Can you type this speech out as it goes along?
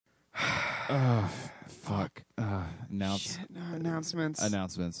Fuck. Announcements.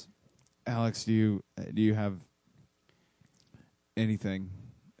 Announcements. Alex, do you have anything?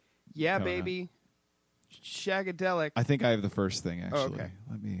 Yeah, baby. Shagadelic. I think I have the first thing, actually.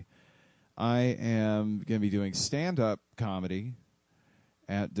 Oh, okay. I am going to be doing stand-up comedy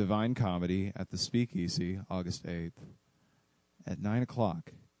at Divine Comedy at the Speakeasy, August 8th, at 9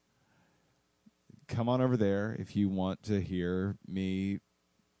 o'clock. Come on over there if you want to hear me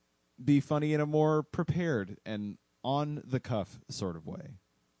be funny in a more prepared and on-the-cuff sort of way.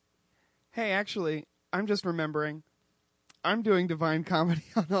 Hey, actually, I'm just remembering, I'm doing Divine Comedy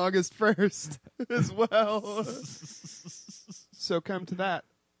on August 1st as well. So come to that.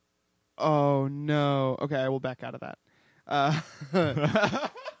 Oh, no. Okay, I will back out of that.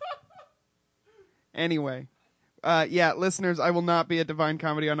 Anyway. Yeah, listeners, I will not be at Divine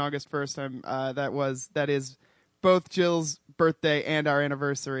Comedy on August 1st. That is both Jill's birthday and our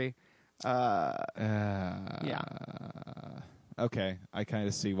anniversary. Yeah. Okay, I kind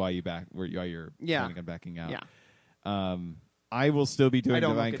of see why you're planning on backing out. Yeah. I will still be doing I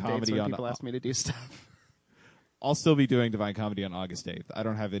don't Divine look at Comedy dates when on. people ask me to do stuff. I'll still be doing Divine Comedy on August 8th. I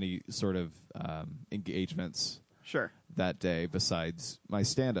don't have any sort of engagements that day besides my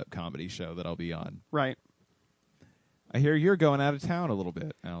stand-up comedy show that I'll be on. Right. I hear you're going out of town a little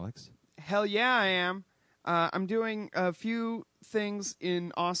bit, Alex. Hell yeah, I am. I'm doing a few things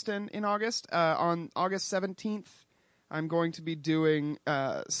in Austin in August. On August 17th, I'm going to be doing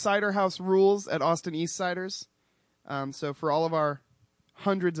Cider House Rules at Austin East Ciders. So for all of our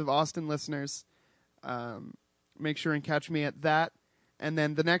hundreds of Austin listeners, make sure and catch me at that. And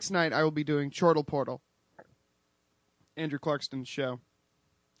then the next night, I will be doing Chortle Portal, Andrew Clarkston's show.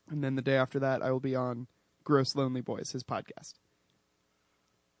 And then the day after that, I will be on Gross Lonely Boys, his podcast.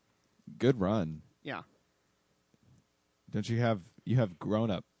 Good run. Yeah. Don't you have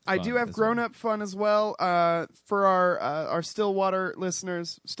grown-up fun? I do have grown-up fun as well. For our Stillwater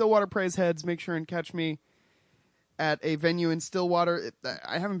listeners, Stillwater Praise Heads, make sure and catch me at a venue in Stillwater.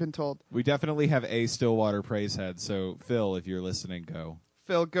 I haven't been told. We definitely have a Stillwater Praise Head, so Phil, if you're listening, go.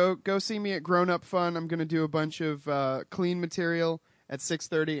 Phil, go see me at Grown Up Fun. I'm going to do a bunch of clean material at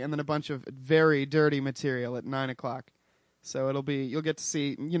 6:30, and then a bunch of very dirty material at 9 o'clock. So you'll get to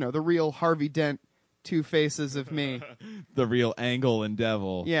see, the real Harvey Dent two faces of me. The real Angle and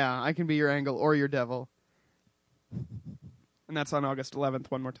Devil. Yeah, I can be your Angle or your Devil. And that's on August 11th,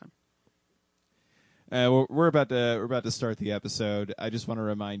 one more time. We're about to start the episode. I just want to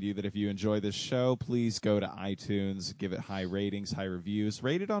remind you that if you enjoy this show, please go to iTunes, give it high ratings, high reviews,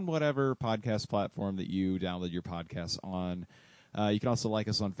 rate it on whatever podcast platform that you download your podcasts on. You can also like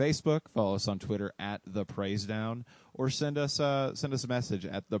us on Facebook, follow us on Twitter at @ThePraiseDown, or send us a message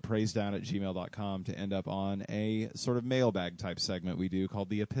at thepraisedown@gmail.com to end up on a sort of mailbag type segment we do called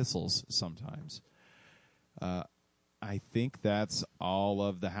the Epistles sometimes. I think that's all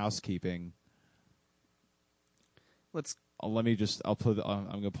of the housekeeping. I'm going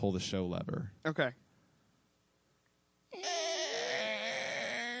to pull the show lever. Okay.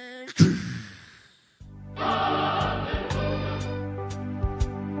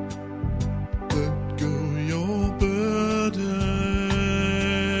 Let go your burdens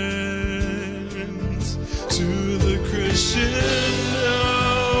to the Christian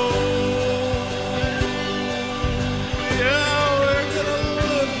love. Yeah, we're gonna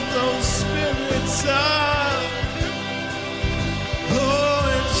lift those spirits up.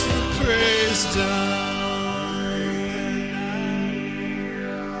 Oh, it's the praise time.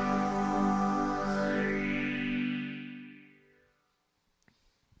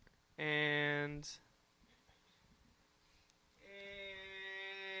 And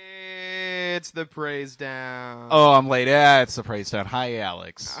it's the Praise Down. Oh, I'm late. Yeah, it's the Praise Down. Hi,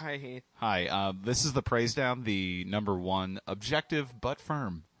 Alex. Hi, Heath. Hi. This is the Praise Down, the #1 objective but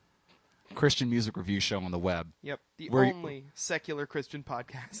firm Christian music review show on the web. Yep, the only secular Christian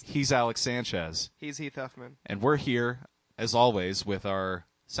podcast. He's Alex Sanchez. He's Heath Huffman. And we're here, as always, with our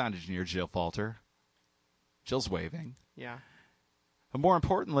sound engineer, Jill Falter. Jill's waving. Yeah. And not more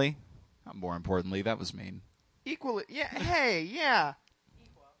importantly, that was mean. Equally, yeah, hey, yeah.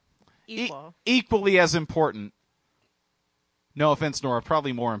 Equal. Equally as important. No offense, Nora,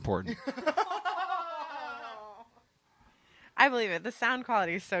 probably more important. I believe it. The sound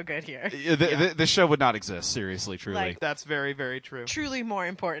quality is so good here. The show would not exist, seriously, truly. Like, That's very, very true. Truly more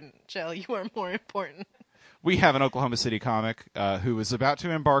important. Jill, you are more important. We have an Oklahoma City comic who is about to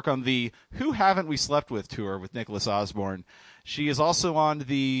embark on the Who Haven't We Slept With tour with Nicholas Osborne. She is also on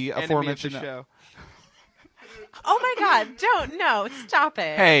the aforementioned show. Oh my God! No, stop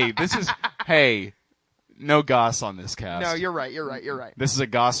it. Hey, No goss on this cast. No, you're right. You're right. You're right. This is a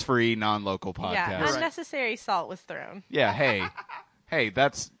goss-free, non-local podcast. Yeah, unnecessary salt was thrown. Yeah, hey,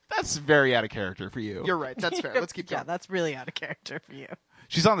 that's very out of character for you. You're right. That's fair. Let's keep going. Yeah, that's really out of character for you.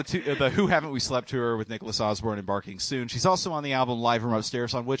 She's on the Who Haven't We Slept tour with Nicholas Osborne embarking soon. She's also on the album Live from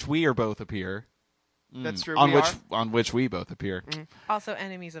Upstairs, on which we both appear. That's true. On which we both appear. Mm-hmm. Also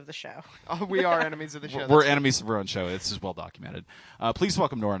enemies of the show. Oh, we are enemies of the show. We're enemies of our own show. This is well documented. Please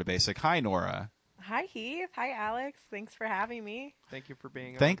welcome Nora Gnabasik. Hi, Nora. Hi, Heath. Hi, Alex. Thanks for having me. Thank you for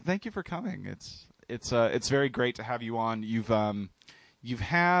being on. Thank you for coming. It's very great to have you on. You've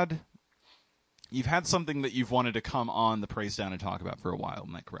had something that you've wanted to come on the Praise Down and talk about for a while.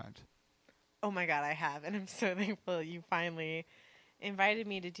 Am I correct? Oh my God, I have, and I'm so thankful you finally invited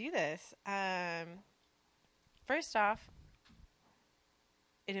me to do this. First off,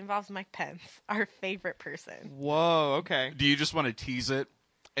 it involves Mike Pence, our favorite person. Whoa. Okay. Do you just want to tease it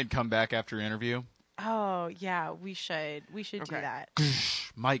and come back after your interview? Oh yeah, we should do that.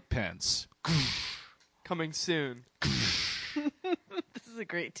 Mike Pence. Coming soon. This is a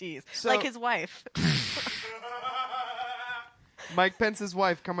great tease. So- like his wife. Mike Pence's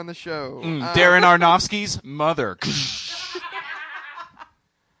wife come on the show. Darren Aronofsky's mother.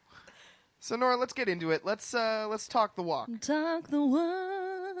 So Nora, let's get into it. Let's talk the walk. Talk the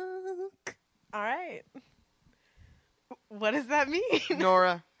walk. All right. What does that mean?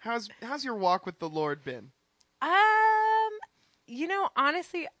 Nora, how's your walk with the Lord been?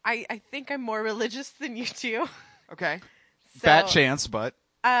 Honestly, I think I'm more religious than you two. Okay. So, Fat chance, but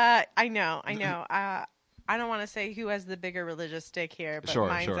I know. I don't want to say who has the bigger religious stick here, but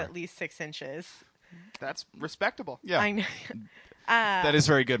mine's at least 6 inches. That's respectable. yeah, I know. that is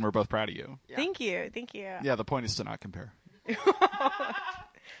very good, and we're both proud of you. Yeah. Thank you. Yeah, the point is to not compare.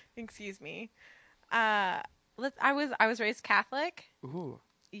 Excuse me. I was raised Catholic. Ooh.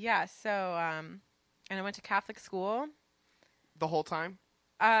 Yeah. So and I went to Catholic school The whole time?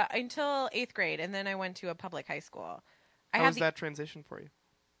 until 8th grade, and then I went to a public high school. How was that transition for you?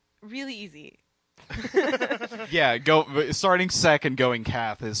 Really easy. Yeah, starting second, going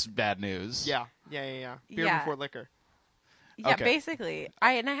Cath is bad news. Yeah. Beer Yeah. before liquor. Yeah, Okay. basically.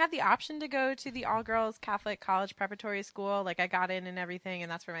 I had the option to go to the all-girls Catholic college preparatory school. Like, I got in and everything,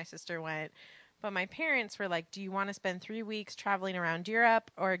 and that's where my sister went. But my parents were like, do you want to spend 3 weeks traveling around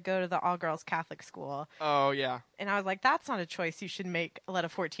Europe or go to the all-girls Catholic school? Oh, yeah. And I was like, that's not a choice you should let a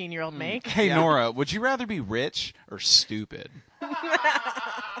 14-year-old make. Hey, Yeah. Nora, would you rather be rich or stupid?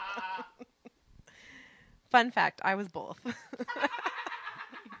 Fun fact, I was both.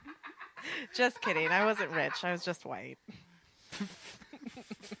 Just kidding. I wasn't rich. I was just white.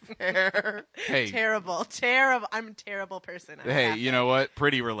 Hey, Terrible. I'm a terrible person. I'm hey, Catholic. you know what?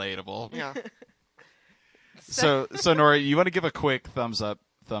 Pretty relatable. Yeah. So Nora, you want to give a quick thumbs up,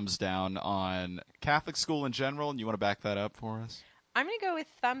 thumbs down on Catholic school in general, and you want to back that up for us? I'm going to go with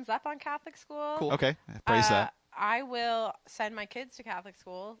thumbs up on Catholic school. Cool. Okay, praise that. I will send my kids to Catholic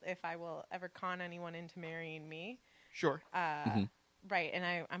school if I will ever con anyone into marrying me. Sure. Right,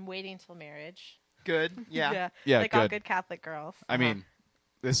 and I'm waiting till marriage. Good. Yeah. Yeah, like all good. good Catholic girls. I mean,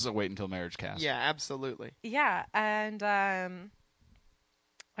 this is a wait until marriage cast. Yeah, absolutely. Yeah, and I'm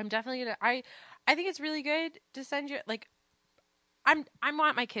definitely gonna. I think it's really good to send you I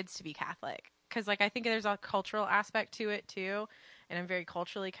want my kids to be Catholic because I think there's a cultural aspect to it too, and I'm very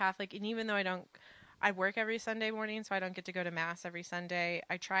culturally Catholic. And even though I work every Sunday morning, so I don't get to go to Mass every Sunday.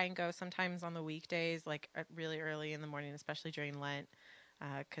 I try and go sometimes on the weekdays, really early in the morning, especially during Lent,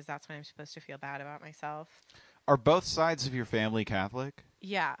 because that's when I'm supposed to feel bad about myself. Are both sides of your family Catholic?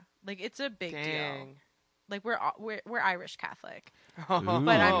 Yeah, it's a big deal. We're Irish Catholic, Ooh. but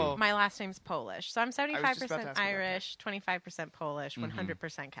my last name's Polish, so I'm just about to 75% ask about Irish, 25% Polish,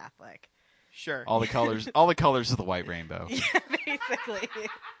 100% Catholic. Sure. All the colors of the white rainbow. Yeah, basically.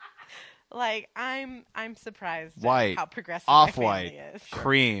 I'm surprised White, at how progressive my off-white, family is.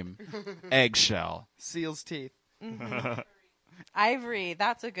 cream, eggshell. Seal's teeth. Ivory,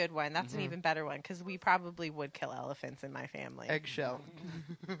 that's a good one. That's an even better one because we probably would kill elephants in my family. Eggshell.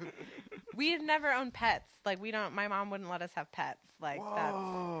 We've never owned pets. My mom wouldn't let us have pets.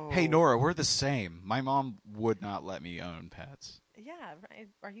 Whoa. Hey, Nora, we're the same. My mom would not let me own pets. Yeah, right.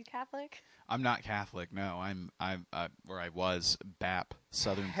 Are you Catholic? I'm not Catholic. No, I'm where I was BAP,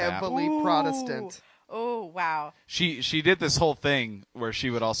 Southern BAP. Heavily Protestant. Oh, wow. She did this whole thing where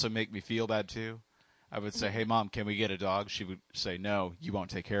she would also make me feel bad too. I would say, "Hey, Mom, can we get a dog?" She would say, "No, you won't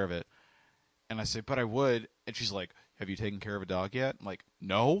take care of it." And I say, "But I would." And she's like, "Have you taken care of a dog yet?" I'm like,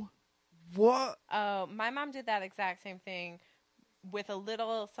 "No." What? Oh, my mom did that exact same thing with a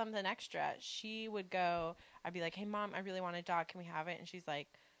little something extra. She would go, I'd be like, "Hey, Mom, I really want a dog. Can we have it?" And she's like,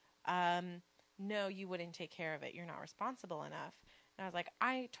 no, you wouldn't take care of it. You're not responsible enough. And I was like,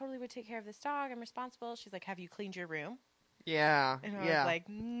 I totally would take care of this dog. I'm responsible. She's like, have you cleaned your room? Yeah. And I was like,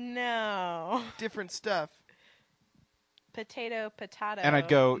 no. Different stuff. Potato. And I'd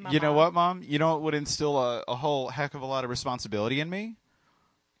go, mama. you know what, Mom? You know what would instill a whole heck of a lot of responsibility in me?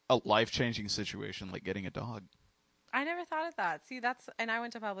 A life-changing situation like getting a dog. I never thought of that. See, and I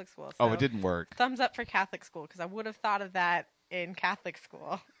went to public school. So Oh, it didn't work. Thumbs up for Catholic school, because I would have thought of that in Catholic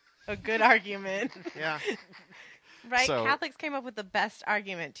school. A good argument. Yeah. Right? So- Catholics came up with the best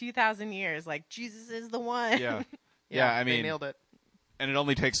argument. 2,000 years. Like, Jesus is the one. Yeah. Yeah, I they mean, nailed it. and it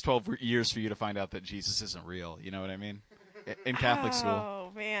only takes 12 years for you to find out that Jesus isn't real. You know what I mean? In Catholic school.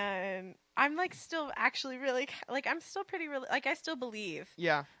 Oh, man. I'm, like, still actually really, like, I'm still pretty, like, I still believe.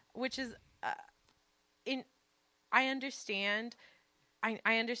 Yeah. Which is, I understand.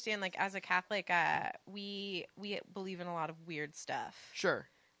 I understand, like, as a Catholic, we believe in a lot of weird stuff. Sure.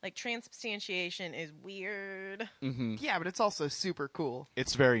 Like, transubstantiation is weird. Mm-hmm. Yeah, but it's also super cool.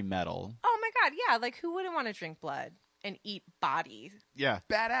 It's very metal. Oh, my God, yeah. Like, who wouldn't want to drink blood and eat bodies? Yeah.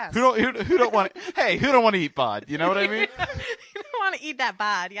 Badass. Who don't want? Hey, who don't want to eat bod? You know what I mean? You don't want to eat that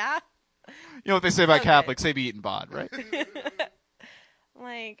bod, yeah? You know what they say about Okay. Catholics? They be eating bod, right?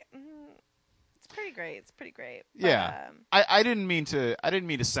 Like, it's pretty great. It's pretty great. But, Yeah. I didn't mean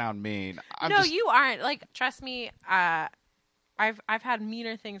to sound mean. No, you aren't. Like, trust me. I've had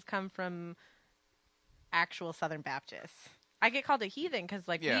meaner things come from actual Southern Baptists. I get called a heathen because,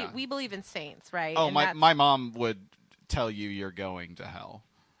 like, Yeah. we believe in saints, right? Oh, And my mom would tell you you're going to hell.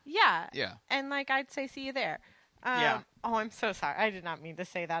 Yeah. Yeah. And, like, I'd say, see you there. Yeah. Oh, I'm so sorry. I did not mean to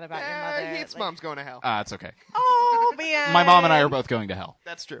say that about your mother. Heath's Like, mom's going to hell. It's okay. oh, man. My mom and I are both going to hell.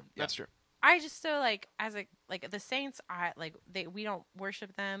 That's true. Yeah. That's true. I just so like as a like the saints, we don't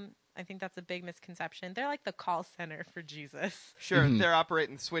worship them. I think that's a big misconception. They're like the call center for Jesus. Sure. Mhm. They're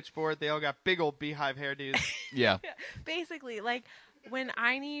operating the switchboard. They all got big old beehive hairdos. Yeah. Basically, like when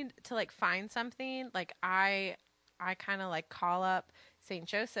I need to like find something, like I kind of like call up Saint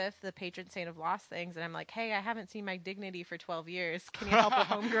Joseph, the patron saint of lost things, and I'm like, hey, I haven't seen my dignity for 12 years. Can you help a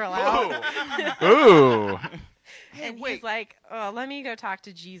homegirl out? Ooh. And wait. he's like, oh, let me go talk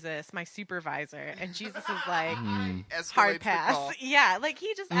to Jesus, my supervisor. And Jesus is like, Escalates hard the pass. call. Yeah, like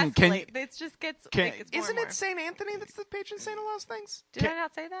he just Can escalates. It just gets. can- It gets more Isn't and more. it Saint Anthony that's the patron saint of lost things? Did I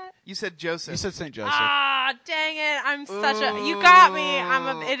not say that? You said Joseph. You said St. Joseph. Ah, dang it! I'm such a. You got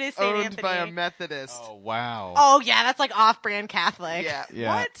me. It is Saint owned Anthony. by a Methodist. Oh, wow. Oh yeah, that's like off-brand Catholic. Yeah.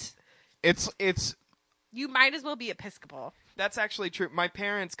 Yeah. What? It's You might as well be Episcopal. That's actually true. My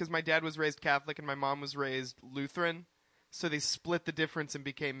parents, because my dad was raised Catholic and my mom was raised Lutheran, so they split the difference and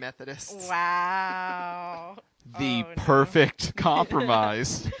became Methodists. Wow. the Oh, no. perfect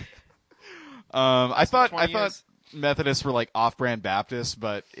compromise. I thought 20 years. Methodists were like off-brand Baptists,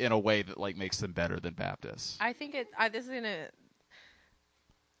 but in a way that like makes them better than Baptists. I think this is gonna.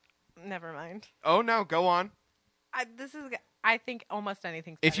 Never mind. Oh no, go on. I think almost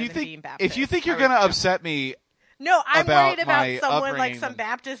anything's better If you than being think Baptist. you're I gonna would- upset me, No, I'm about worried about my someone like upbringing some and-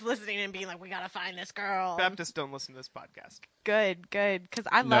 Baptist listening and being like, "We gotta find this girl." Baptists don't listen to this podcast. Good, because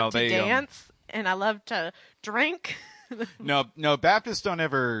I No, love to they, dance and I love to drink. no, Baptists don't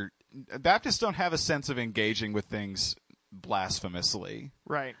have a sense of engaging with things blasphemously.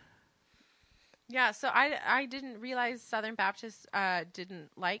 Right. Yeah, so I didn't realize Southern Baptists didn't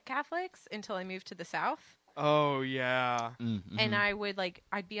like Catholics until I moved to the South, Oh yeah. Mm-hmm. and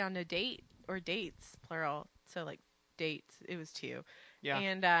I'd be on a date or dates plural, so like dates. It was 2. Yeah.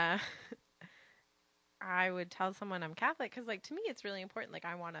 And I would tell someone I'm Catholic because, like, to me, it's really important. Like,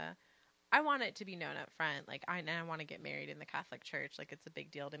 I want it to be known up front. Like, I want to get married in the Catholic Church. Like, it's a big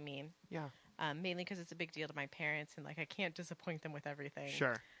deal to me. Yeah. Mainly because it's a big deal to my parents, and like, I can't disappoint them with everything.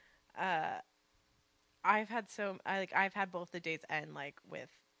 Sure. I've had both the dates end like with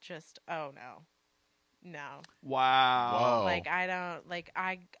just no. Wow. Whoa. Like I don't like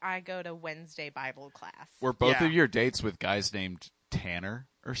I go to Wednesday Bible class. Were both Yeah. of your dates with guys named Tanner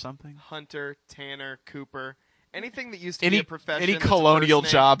or something? Hunter, Tanner, Cooper, anything that used to be a profession. Any that's a colonial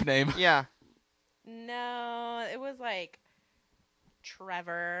first name. job name? Yeah. No, it was like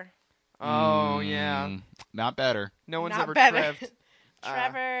Trevor. Oh yeah. Not better. No one's Not ever better. Trev'd.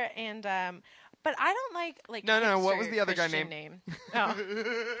 Trevor and but I don't like No, what hipster was the other guy Christian named? name? Oh,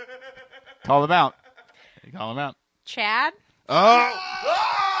 Call them out. Call them out. Chad. Oh!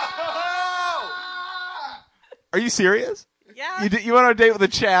 Are you serious? Yeah, You went on a date with a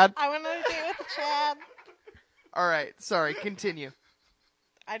Chad? I went on a date with Chad. All right. Sorry. Continue.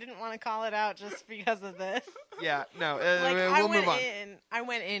 I didn't want to call it out just because of this. Yeah. No. Like we'll move on. I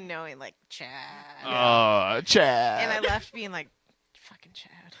went in knowing like Chad, Oh, Chad. and I left being like, fucking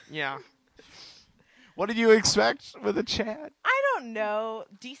Chad. Yeah. What did you expect with a Chad? I don't know.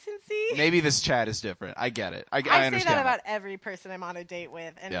 Decency? Maybe this Chad is different. I get it. I I understand say that about every person I'm on a date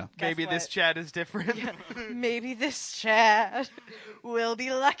with. And Yeah. guess Maybe what? this Chad is different. Maybe this Chad will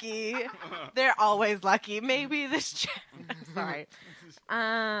be lucky. They're always lucky. Maybe this Chad. I'm sorry.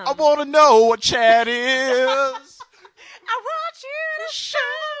 I want to know what Chad is. I want you to show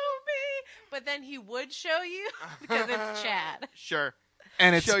me. But then he would show you because it's Chad. Sure.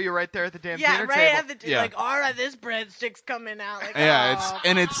 And it's Show you right there at the damn Yeah, dinner right table. at the Yeah. like, all right, this breadstick's coming out. Like, yeah, oh.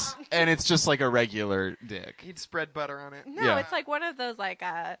 it's just like a regular dick. He'd spread butter on it. No, Yeah. it's like one of those like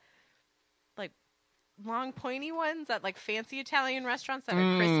long pointy ones at like fancy Italian restaurants that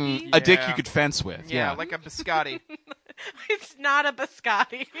are crispy. A dick Yeah. you could fence with. Yeah, like a biscotti. It's not a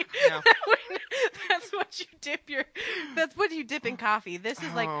biscotti. Yeah. That's what you dip That's what you dip in coffee. This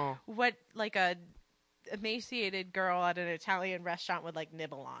is like Oh. what like a emaciated girl at an Italian restaurant would like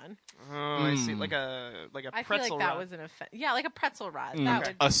nibble on. Oh, I see. Like a I feel pretzel like that rod. was an offense. Yeah, like a pretzel rod. Mm, That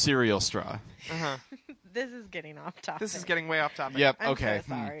would. a cereal straw. Uh-huh. This is getting off topic. This is getting way off topic. Yep. I'm Okay. so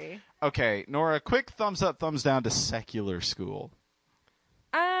sorry. Okay, Nora. Quick thumbs up, thumbs down to secular school.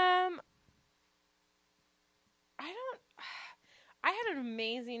 I had an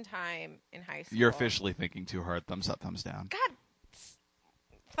amazing time in high school. You're officially thinking too hard. Thumbs up, thumbs down. God,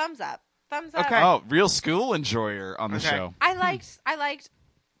 thumbs up. Thumbs up. Okay. Oh, real school enjoyer on the Okay. show. I liked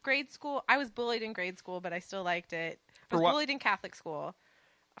grade school. I was bullied in grade school, but I still liked it. I For was what? bullied in Catholic school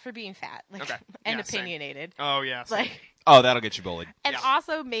for being fat, like, Okay. and Yeah, same. opinionated. Oh, yeah. same. Like, Oh, that'll get you bullied. and Yeah.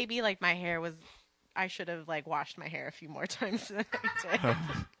 also maybe like my hair was. I should have like washed my hair a few more times than I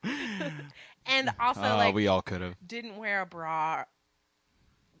did. And also like We all could have. didn't wear a bra,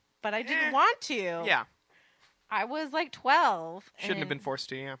 but I didn't want to. Yeah. I was like 12. Shouldn't have and- been forced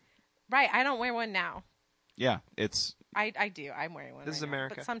to, yeah. Right, I don't wear one now. Yeah, it's. I do. I'm wearing one. This is right now,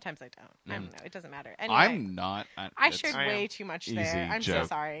 America. but sometimes I don't. I don't know. It doesn't matter. Anyway, I'm not. I it's- shared I am. way too much Easy there. I'm so joke.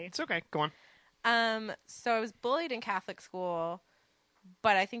 sorry. It's okay. Go on. So I was bullied in Catholic school,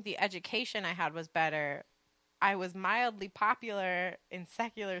 but I think the education I had was better. I was mildly popular in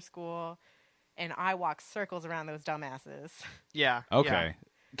secular school, and I walked circles around those dumbasses. Yeah. Okay.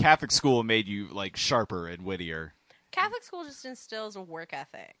 Catholic school made you like sharper and wittier. Catholic school just instills a work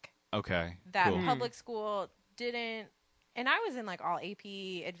ethic Okay. that cool. public school didn't. And I was in like all AP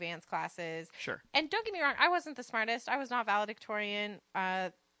advanced classes. Sure. And don't get me wrong, I wasn't the smartest. I was not valedictorian.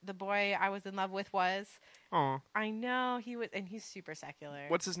 The boy I was in love with was. Oh. I know he was, and he's super secular.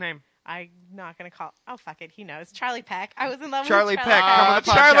 What's his name? I'm not gonna call. Oh fuck it, he knows. Charlie Peck. I was in love Charlie with Peck, come on the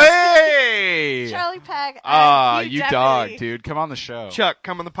podcast. Charlie! Charlie Peck. Ah, he you definitely- dog, dude. Come on the show. Chuck,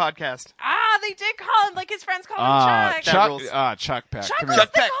 come on the podcast. Ah, they did call him like his friends call him Chuck. Chuck. rules. Chuck Peck. Come Chuckles. here.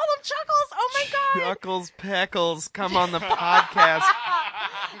 Chuck They Peck. call him Chuckles. Oh my god. Chuckles Peckles, come on the podcast.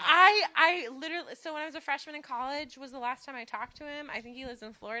 I literally. So when I was a freshman in college was the last time I talked to him. I think he lives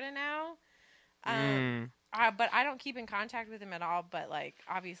in Florida now. But I don't keep in contact with him at all. But like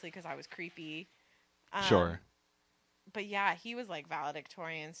obviously because I was creepy. Sure. But yeah, he was like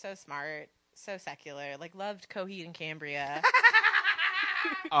valedictorian, so smart, so secular, like loved Coheed and Cambria.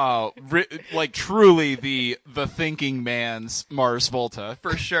 Like truly the thinking man's Mars Volta.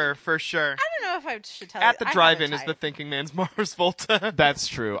 For sure, for sure. I don't know if I should tell At you. the I have a drive-in is type. the thinking man's Mars Volta. That's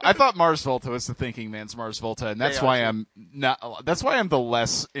true. I thought Mars Volta was the thinking man's Mars Volta, and that's They are why too. I'm not. That's why I'm the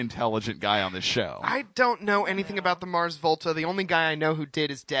less intelligent guy on this show. I don't know anything about the Mars Volta. The only guy I know who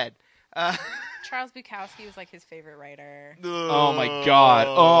did is dead. Charles Bukowski was like his favorite writer. Oh my god.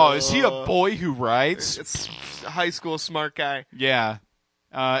 Oh, is he a boy who writes? It's a high school smart guy. Yeah.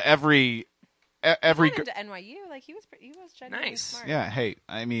 Every He went into NYU. Like he was genuinely Nice. smart. yeah. Hey,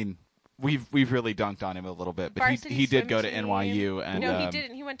 I mean, we've really dunked on him a little bit, but Varsity he did swim go to team. NYU, and No, he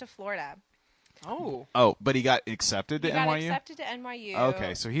didn't. He went to Florida. Oh. Oh, but he got accepted to He got NYU. accepted to NYU.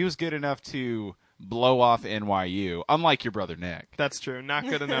 Okay, so he was good enough to blow off NYU, unlike your brother Nick. That's true. Not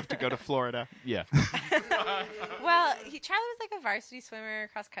good enough to go to Florida. Yeah. Well, Charlie was like a varsity swimmer,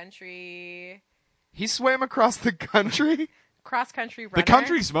 cross country He swam across the country? runner. The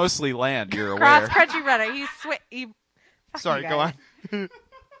country's mostly land, you're aware. cross country runner. Sorry, go on.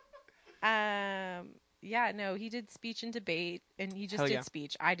 Yeah, no, he did speech and debate, and he just Hell did yeah.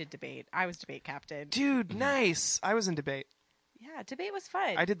 speech. I did debate. I was debate captain. Dude, nice. I was in debate. Yeah, debate was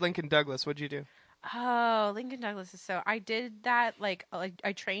fun. I did Lincoln Douglas. What'd you do? Oh, Lincoln Douglas is so. I did that like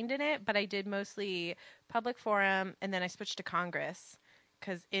I trained in it, but I did mostly public forum, and then I switched to Congress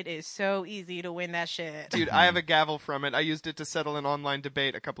because it is so easy to win that shit. Dude, I have a gavel from it. I used it to settle an online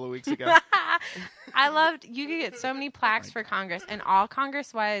debate a couple of weeks ago. I loved. You could get so many plaques for Congress, and all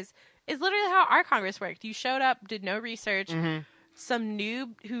Congress was is literally how our Congress worked. You showed up, did no research, some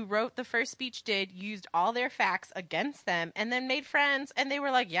noob who wrote the first speech used all their facts against them and then made friends. And they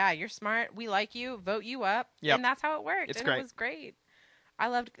were like, yeah, you're smart. We like you. Vote you up. Yep. And that's how it worked. It's and great. It was great. I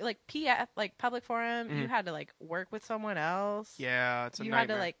loved like PF, like public forum. You had to like work with someone else. Yeah, it's a You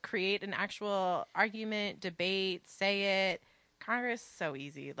nightmare. had to like create an actual argument, debate, say it. Congress, so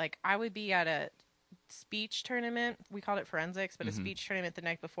easy. Like I would be at a speech tournament. We called it forensics, but a speech tournament the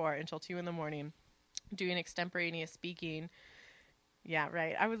night before until 2 a.m. doing extemporaneous speaking. Yeah,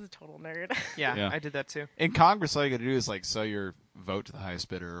 right. I was a total nerd. Yeah, I did that too. In Congress, all you got to do is like sell your vote to the highest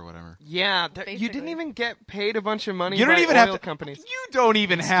bidder or whatever. Yeah, you didn't even get paid a bunch of money. You don't by even oil have to. companies. You don't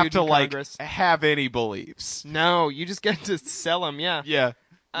even have to Student like Congress. have any beliefs. No, you just get to sell them. Yeah. Yeah.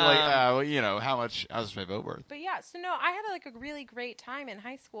 You're like, Um, well, how's my vote worth? But yeah, so no, I had like a really great time in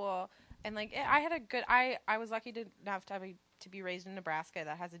high school, and like I had a good. I was lucky to have to be raised in Nebraska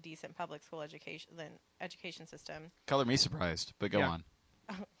that has a decent public school education system. Color me surprised, but go Yeah. on.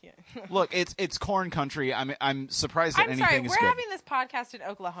 Oh, yeah. Look, it's corn country. I'm surprised that I'm anything sorry, is we're good. having this podcast in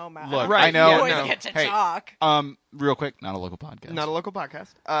Oklahoma. Look, Right, I know. yeah, You always no. get to Hey, talk. real quick, not a local podcast. Not a local podcast.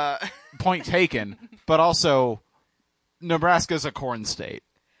 Point taken, but also Nebraska's a corn state.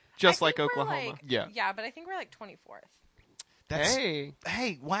 Just I like think we're, Oklahoma. like- Yeah. Yeah, but I think we're like 24th. That's,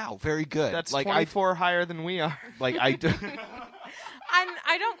 Hey, wow, very good. that's like 24 higher than we are. I do.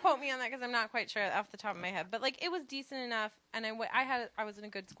 I don't quote me on that because I'm not quite sure off the top of my head, but like it was decent enough, and I was in a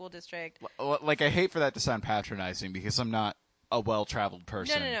good school district. Like I hate for that to sound patronizing because I'm not a well-traveled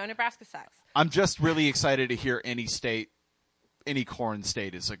person. No, Nebraska sucks. I'm just really excited to hear any corn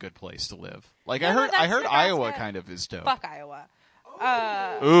state is a good place to live. Like No, I no, heard that's Iowa Nebraska. kind of is dope. Fuck Iowa.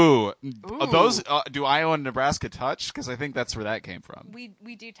 Ooh. Those do Iowa and Nebraska touch? Because I think that's where that came from.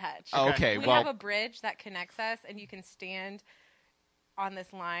 We do touch. Oh, okay, We well, have a bridge that connects us, and you can stand on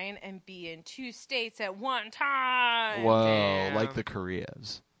this line and be in 2 states at one time. whoa, Damn. like the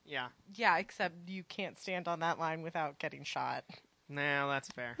Koreas. Yeah. Yeah, except you can't stand on that line without getting shot. Nah, that's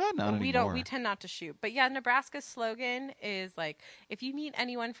fair. Not We anymore. we tend not to shoot. But yeah, Nebraska's slogan is like, if you meet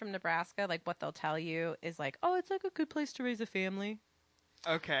anyone from Nebraska, like what they'll tell you is like, oh, it's like a good place to raise a family.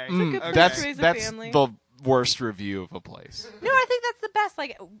 Okay. a good place That's to raise a that's family. the worst review of a place. No, I think that's the best.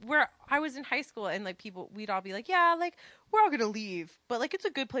 Like, where I was in high school, and like we'd all be like, yeah, like we're all gonna leave, but like it's a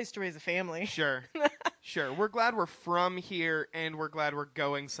good place to raise a family. Sure. Sure. We're glad we're from here, and we're glad we're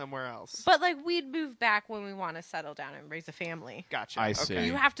going somewhere else. But like we'd move back when we want to settle down and raise a family. Gotcha. I see. Okay.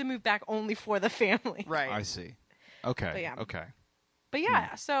 You have to move back only for the family. Right. I see. Okay. But yeah. Okay. But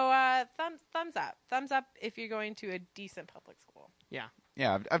yeah, so thumbs up if you're going to a decent public school. Yeah.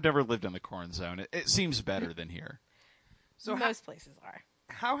 Yeah, I've never lived in the corn zone. It seems better than here. So Most places are.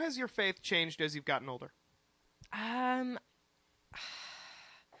 how has your faith changed as you've gotten older?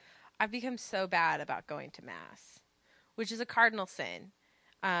 I've become so bad about going to mass, which is a cardinal sin.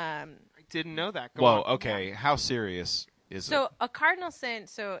 I didn't know that. Go Whoa. on. Okay. How serious is So it? a cardinal sin.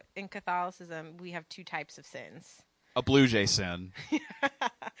 So in Catholicism, we have 2 types of sins. A Blue Jay sin.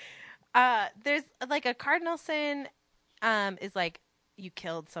 There's like a cardinal sin is like you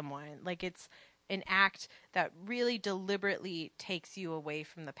killed someone. Like it's an act that really deliberately takes you away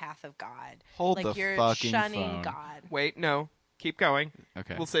from the path of God. Hold like the you're fucking shunning phone. God. Wait, no. Keep going.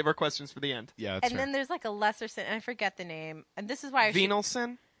 Okay. We'll save our questions for the end. Yeah. That's And fair. then there's like a lesser sin, and I forget the name. And this is why I Venal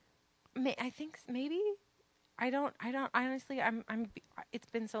sin? I think maybe. I don't honestly. I'm. It's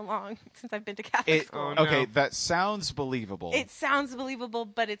been so long since I've been to Catholic school. Oh, no. Okay, that sounds believable. It sounds believable,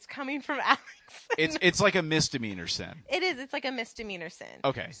 but it's coming from Alex. It's like a misdemeanor sin. It is. It's like a misdemeanor sin.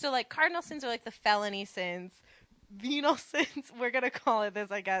 Okay. So like cardinal sins are like the felony sins. Venal sins, we're gonna call it this,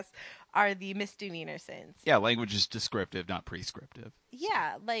 I guess, are the misdemeanor sins. Yeah, language is descriptive, not prescriptive.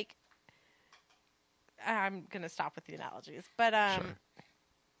 Yeah, like I'm gonna stop with the analogies, but Sure.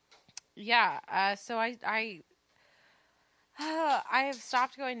 yeah. So I have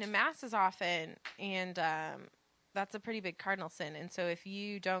stopped going to mass as often, and that's a pretty big cardinal sin. And so if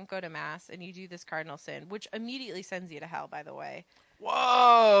you don't go to mass and you do this cardinal sin, which immediately sends you to hell, by the way.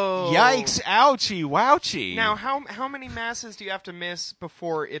 Whoa! Yikes! Ouchie! Wouchie! Now, how many masses do you have to miss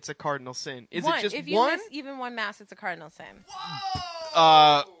before it's a cardinal sin? Is One. it just if you one? miss even one mass, it's a cardinal sin.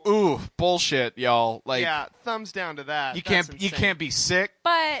 Bullshit, y'all. Like, yeah, thumbs down to that. you That's can't insane. be sick.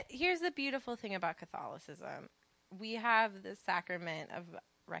 But here's the beautiful thing about Catholicism. We have the sacrament of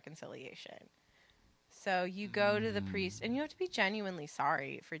reconciliation. So you go to the priest, and you have to be genuinely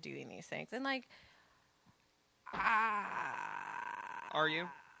sorry for doing these things. And, like, Are you?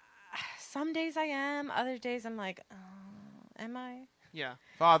 some days I am. Other days I'm like, am I? Yeah.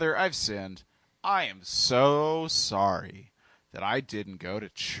 Father, I've sinned. I am so sorry. that I didn't go to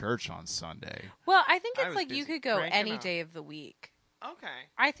church on Sunday. Well, I think I it's was like you busy could go cranking any out. day of the week. Okay.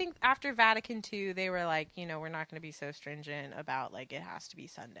 I think after Vatican II, they were like, we're not going to be so stringent about like it has to be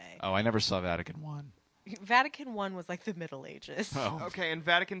Sunday. Oh, I never saw Vatican I. Vatican I was like the Middle Ages. Oh. Okay, and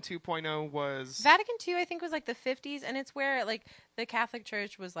Vatican 2.0 was... Vatican II, I think, was like the 50s, and it's where like the Catholic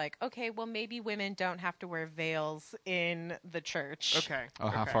Church was like, okay, well maybe women don't have to wear veils in the church. Okay. Oh,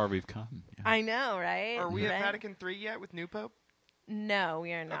 how okay. far we've come. Yeah. I know, right? Are we Right? at Vatican 3 yet with new Pope? No,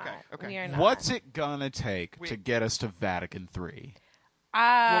 we are not. Okay. We are not. What's it gonna take Wait. to get us to Vatican III?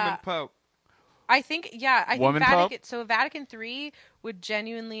 Woman Pope. I think, Woman Vatican. Pope? So Vatican III would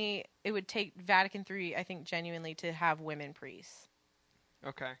genuinely, it would take Vatican III, I think, genuinely to have women priests.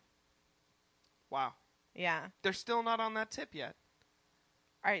 Okay. Wow. Yeah. They're still not on that tip yet.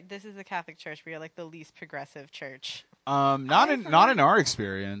 All right, this is the Catholic Church. We are like the least progressive church. Not in our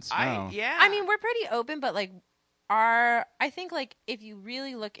experience. No. I mean, we're pretty open, but like I think like if you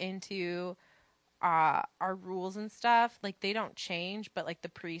really look into our rules and stuff, like they don't change, but like the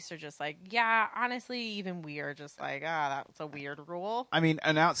priests are just like, yeah, honestly, even we are just like, that's a weird rule. I mean,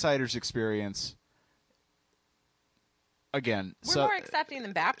 an outsider's experience. Again, We're more accepting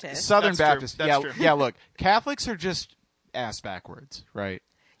than Baptists. Southern That's true. Baptist. That's yeah, true. yeah. Look, Catholics are just ass backwards, right?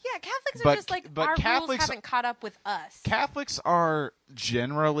 Yeah, Catholics But- are just like but our Catholics- rules haven't caught up with us. Catholics are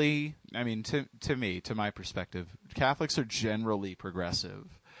generally, I mean, to my perspective, Catholics are generally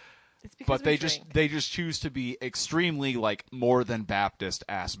progressive. It's because But we they drink. just choose to be extremely like more than Baptist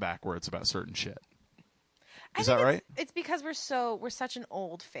ass backwards about certain shit. I Is think that right? It's because we're such an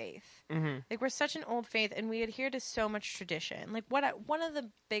old faith. Mm-hmm. Like we're such an old faith, and we adhere to so much tradition. Like one of the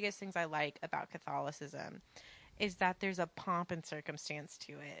biggest things I like about Catholicism is that there's a pomp and circumstance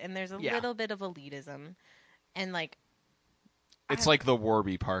to it, and there's a little bit of elitism, and like It's like the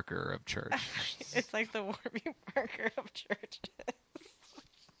Warby Parker of church. it's like the Warby Parker of churches.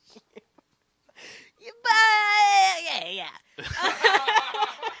 Yeah.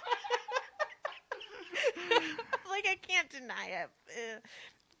 Like I can't deny it.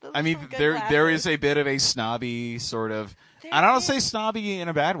 Those I are mean, some good there glasses. is a bit of a snobby sort of. I don't say snobby in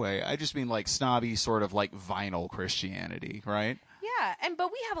a bad way. I just mean like snobby sort of like vinyl Christianity, right? Yeah,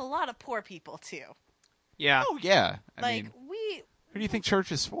 but we have a lot of poor people too. Yeah. Oh yeah. I Like mean, we, who do you think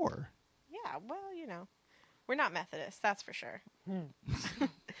church is for? yeah. Well, we're not Methodists, that's for sure.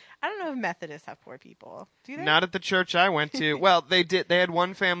 I don't know if Methodists have poor people. Do they? Not at the church I went to. Well, they did. They had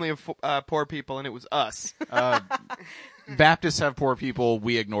one family of poor people, and it was us. Baptists have poor people.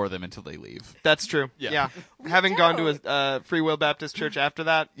 We ignore them until they leave. That's true. Yeah. Having gone to a Free Will Baptist church after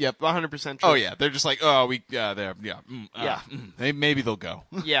that, Yep. 100% true. Oh yeah, they're just like, oh, maybe they'll go.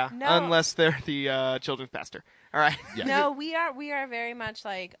 Yeah, No. unless they're the children's pastor. All right. Yeah. No, we are very much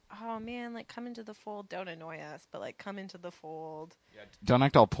like, oh man, like come into the fold. Don't annoy us, but like come into the fold. Don't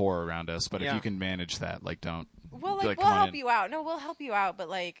act all poor around us, but if Yeah. you can manage that, like don't. Well, be like come we'll on help in. you out. No, we'll help you out, but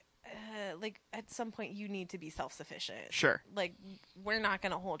like at some point you need to be self-sufficient. Sure. Like we're not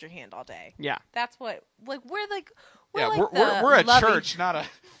gonna hold your hand all day. Yeah. That's what like we're like. Yeah, like we're a loving- church, not a.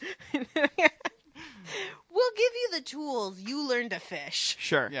 We'll give you the tools. You learn to fish.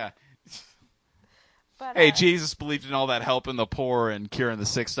 Sure. Yeah. But, Hey, Jesus believed in all that helping the poor and curing the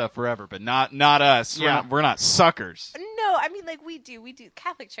sick stuff forever, but not us. Yeah. We're not suckers. No, I mean like we do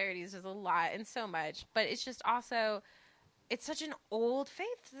Catholic Charities is a lot and so much, but it's just also it's such an old faith.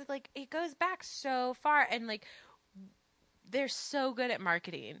 Like it goes back so far, and like they're so good at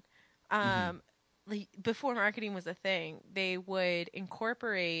marketing. Like before marketing was a thing, they would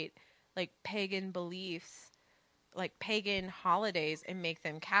incorporate like pagan beliefs, like pagan holidays, and make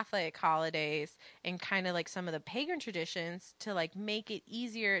them Catholic holidays, and kind of like some of the pagan traditions to like make it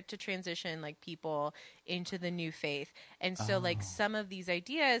easier to transition like people into the new faith. And so like some of these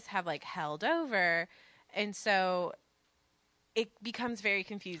ideas have like held over, and so it becomes very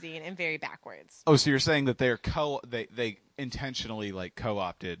confusing and very backwards. Oh, so you're saying that they intentionally like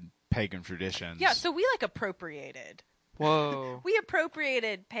co-opted pagan traditions? Yeah, so we like appropriated. Whoa. We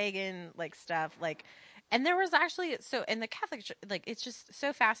appropriated pagan like stuff, like, and there was actually in the Catholic like it's just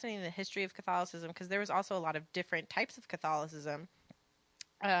so fascinating the history of Catholicism, because there was also a lot of different types of Catholicism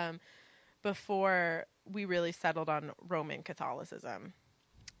before we really settled on Roman Catholicism.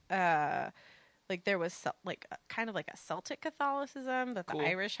 Like there was like kind of like a Celtic Catholicism that the Cool.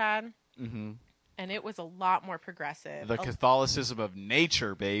 Irish had, Mm-hmm. and it was a lot more progressive. The Catholicism of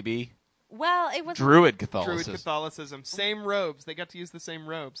nature, baby. Well, it was Druid Druid Catholicism. Catholicism. Same robes. They got to use the same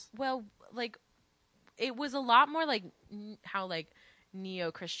robes. Well, like, it was a lot more like how like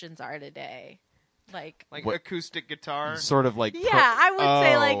neo-Christians are today. Like Like What- acoustic guitar. Sort of like yeah, I would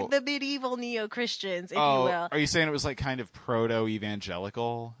say like the medieval neo-Christians, if you Oh, will. are you saying it was like kind of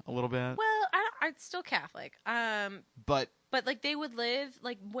proto-evangelical a little bit? Well, I'm still Catholic. But like they would live,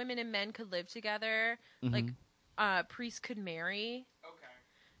 like women and men could live together. Like priests could marry. Okay.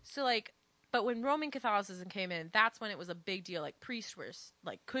 So like, but when Roman Catholicism came in, that's when it was a big deal. Like priests were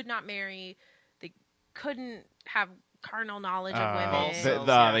like could not marry, they couldn't have carnal knowledge of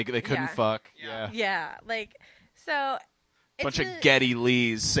women. They couldn't fuck. Yeah. Yeah, like so. Bunch of Getty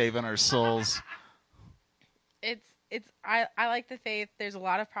Lees saving our souls. I like the faith. There's a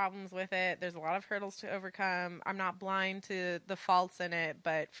lot of problems with it. There's a lot of hurdles to overcome. I'm not blind to the faults in it,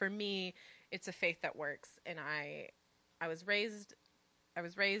 but for me, it's a faith that works. And I was raised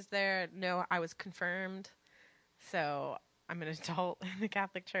there. No, I was confirmed. So I'm an adult in the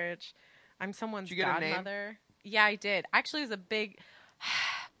Catholic Church. I'm someone's Did you get a name? godmother. Yeah, I did. Actually, it was a big.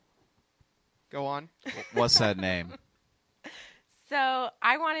 Go on. What's that name? So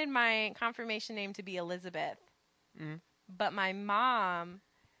I wanted my confirmation name to be Elizabeth. Mm-hmm. But my mom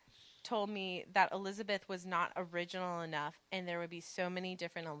told me that Elizabeth was not original enough and there would be so many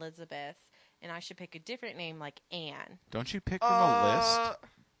different Elizabeths and I should pick a different name like Anne. Don't you pick from a list?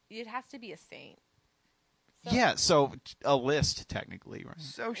 It has to be a saint. So a list technically, right?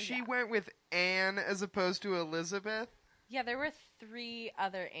 So she went with Anne as opposed to Elizabeth? Yeah, there were 3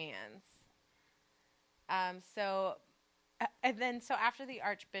 other Annes. So after the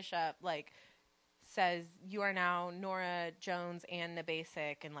archbishop, like, says, you are now Nora Jones Ann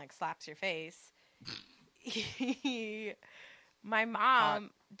Gnabasik, and, like, slaps your face, my mom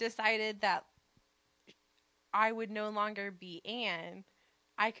decided that I would no longer be Anne.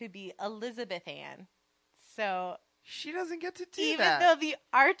 I could be Elizabeth Ann. So she doesn't get to do even that. though the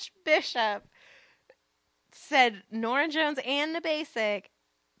archbishop said Nora Jones Ann Gnabasik,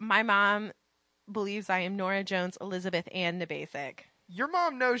 my mom believes I am Nora Jones Elizabeth Ann Gnabasik. Your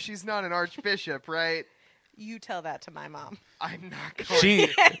mom knows she's not an archbishop, right? You tell that to my mom. I'm not going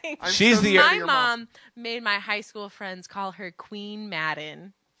to. My mom made my high school friends call her Queen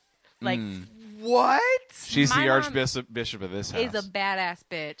Madden. Like, what? She's my the mom archbishop of this house. Is a badass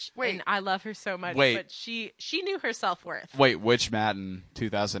bitch. Wait. And I love her so much. Wait. But she knew her self-worth. Wait, which Madden?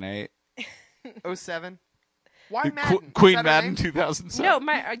 2008? 07? Why Madden? Queen Is that her Madden name? 2007? No,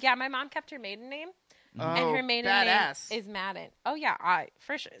 my mom kept her maiden name. And her maiden badass. name is Madden. Oh, yeah.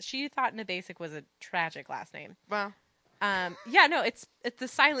 For sure. She thought Gnabasik was a tragic last name. Well, yeah, no, it's the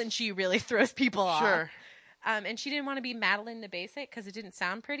silent G really throws people off. sure. And she didn't want to be Madeline Gnabasik because it didn't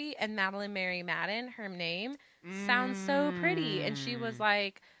sound pretty. And Madeline Mary Madden, her name, sounds so pretty. And she was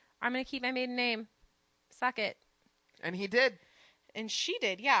like, I'm going to keep my maiden name. Suck it. And he did. And she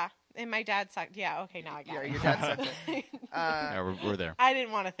did, yeah. And my dad sucked. Yeah, okay, now I got it. Yeah, your dad sucked it. Yeah, we're there. I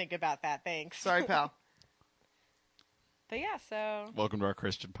didn't want to think about that. Thanks. Sorry, pal. But yeah, so. Welcome to our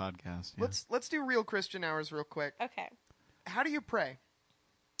Christian podcast. Yeah. Let's do real Christian hours real quick. Okay. How do you pray?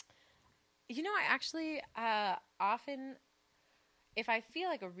 You know, I actually often, if I feel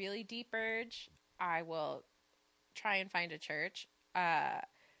like a really deep urge, I will try and find a church.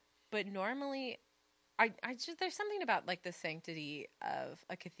 But normally, I just, there's something about like the sanctity of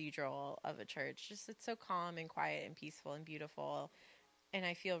a cathedral, of a church. Just it's so calm and quiet and peaceful and beautiful, and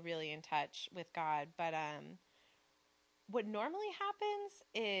I feel really in touch with God. But what normally happens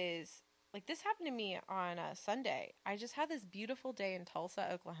is, like, this happened to me on a Sunday. I just had this beautiful day in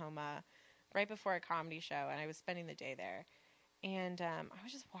Tulsa, Oklahoma, right before a comedy show, and I was spending the day there. And I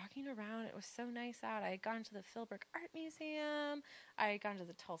was just walking around. It was so nice out. I had gone to the Philbrook Art Museum. I had gone to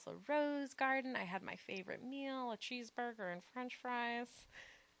the Tulsa Rose Garden. I had my favorite meal, a cheeseburger and french fries.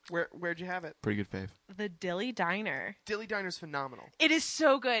 Where'd you have it? Pretty good fave. The Dilly Diner. Dilly Diner's phenomenal. It is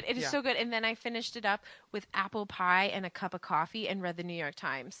so good. It is Yeah. so good. And then I finished it up with apple pie and a cup of coffee and read the New York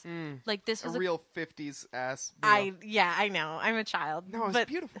Times. Like, this was A real 50s ass meal. I know. I'm a child. No, it's but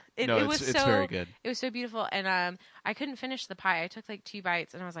beautiful. It was it's so very good. It was so beautiful. And I couldn't finish the pie. I took like 2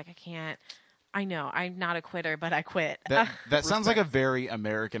 bites and I was like, I can't. I know. I'm not a quitter, but I quit. That sounds like a very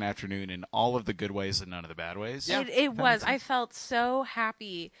American afternoon in all of the good ways and none of the bad ways. Yeah. It was. I felt so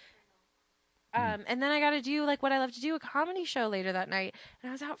happy. And then I got to do like what I love to do, a comedy show later that night. And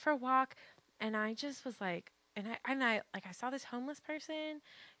I was out for a walk, and I just was like, and I saw this homeless person,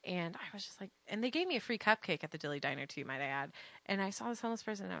 and I was just like, and they gave me a free cupcake at the Dilly Diner too, might I add. And I saw this homeless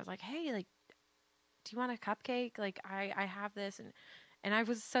person, and I was like, hey, like, do you want a cupcake? Like, I have this, and I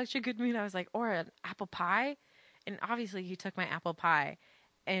was such a good mood. I was like, or an apple pie, and obviously he took my apple pie,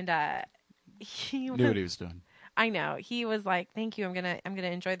 and he Knew what he was doing. I know. He was like, thank you. I'm gonna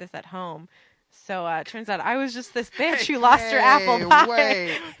enjoy this at home. So it turns out I was just this bitch who lost her apple pie.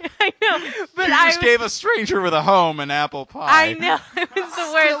 Wait. I know, but You just gave a stranger with a home an apple pie. I know. It was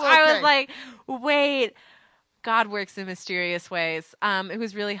the worst. Still a I like, wait, God works in mysterious ways. It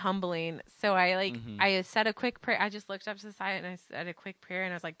was really humbling. So I said a quick prayer. I just looked up to the side and I said a quick prayer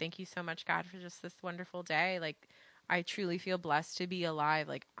and I was like, thank you so much, God, for just this wonderful day. Like, I truly feel blessed to be alive.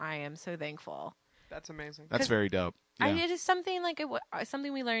 Like, I am so thankful. That's amazing. That's very dope. Yeah. It is something like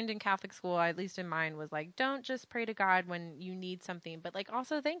something we learned in Catholic school, at least in mine, was like, don't just pray to God when you need something, but like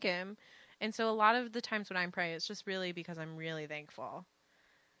also thank him. And so a lot of the times when I'm praying, it's just really because I'm really thankful,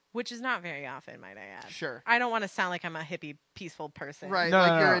 which is not very often, might I add. Sure. I don't want to sound like I'm a hippie, peaceful person. Right, No,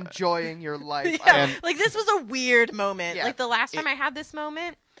 like no, you're no. enjoying your life. Yeah, like this was a weird moment. Yeah. Like the last time I had this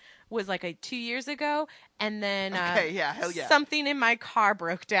moment was like 2 years ago, and then Okay, yeah, hell yeah. something in my car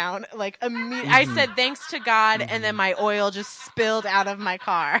broke down. Like I said thanks to God, and then my oil just spilled out of my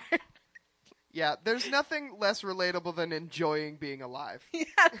car. Yeah, there's nothing less relatable than enjoying being alive. Yeah,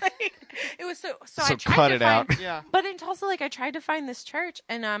 like, it was so I tried cut to it find, out. Yeah. But in Tulsa, like I tried to find this church,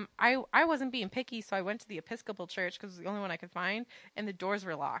 and I wasn't being picky, so I went to the Episcopal church because it was the only one I could find, and the doors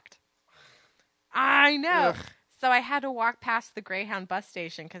were locked. I know. Ugh. So I had to walk past the Greyhound bus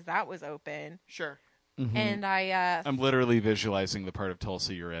station because that was open, Sure. and I I'm literally visualizing the part of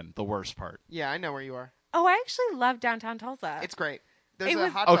Tulsa you're in, the worst part. Yeah, I know where you are. I actually love downtown Tulsa. It's great. There's It a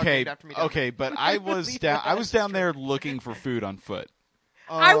was- hot dog Okay, named after me down okay, but I was down there looking for food on foot.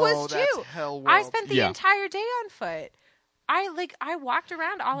 there. I Oh, was that's too. hell I world. spent the Yeah. entire day on foot. I walked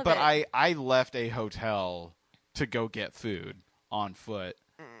around all of But it. I left a hotel to go get food on foot,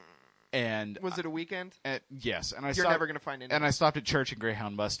 and Was it a weekend? yes, and I You're stopped, never going to find any. and I stopped at Church and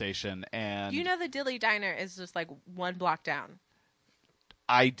Greyhound bus station, and You know the Dilly Diner is just like 1 block down.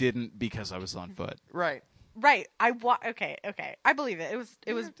 I didn't because I was on foot. Right. Right. Okay. I believe it.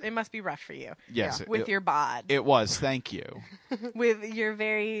 It must be rough for you. Yes, With your bod. it was. Thank you. With your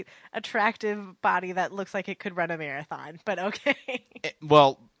very attractive body that looks like it could run a marathon. But okay.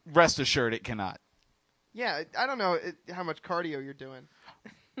 Well, rest assured, it cannot. Yeah, I don't know how much cardio you're doing.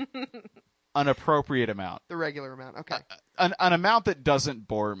 An appropriate amount, The regular amount. Okay. an amount that doesn't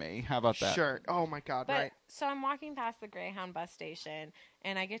bore me. How about that? Sure. Oh my God. But right. so I'm walking past the Greyhound bus station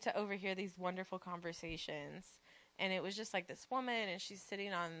and I get to overhear these wonderful conversations. And it was just like this woman and she's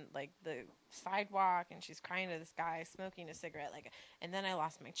sitting on like the sidewalk and she's crying to this guy smoking a cigarette. Like, and then I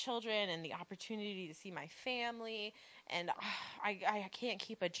lost my children and the opportunity to see my family and I can't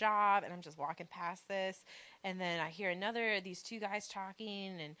keep a job and I'm just walking past this. And then I hear these two guys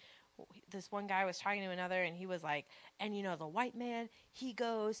talking and this one guy was talking to another and he was like, and you know, the white man, he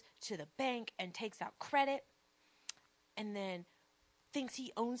goes to the bank and takes out credit and then thinks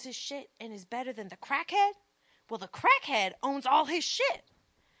he owns his shit and is better than the crackhead. Well, the crackhead owns all his shit.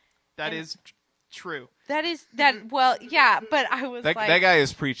 That is true. Well, yeah, but I was That like, guy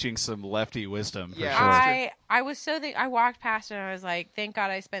is preaching some lefty wisdom for Yeah. sure. I was so I walked past and I was like, thank God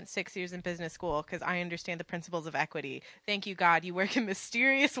I spent 6 years in business school because I understand the principles of equity. Thank you, God. You work in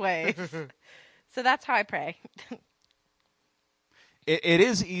mysterious ways. So that's how I pray. It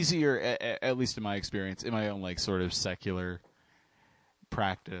is easier, at least in my experience, in my own like sort of secular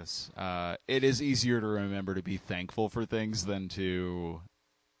practice. It is easier to remember to be thankful for things than to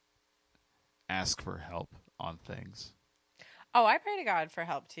ask for help on things. Oh, I pray to God for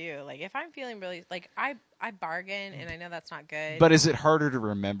help too. Like if I'm feeling really like I bargain and I know that's not good. But is it harder to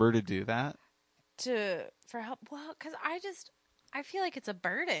remember to do that? For help? Well, because I feel like it's a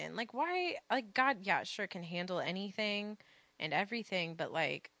burden. Like why? Like God, yeah, sure can handle anything and everything, but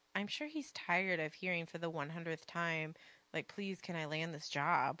like I'm sure He's tired of hearing for the 100th time, like please, can I land this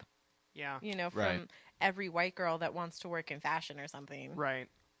job? Yeah. You know, from Right. every white girl that wants to work in fashion or something. Right.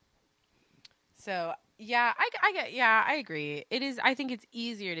 So yeah, I agree. It is. I think it's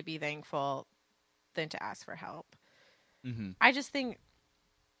easier to be thankful than to ask for help. Mm-hmm. I just think,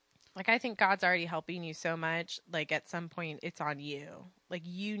 like, I think God's already helping you so much. Like, at some point, it's on you. Like,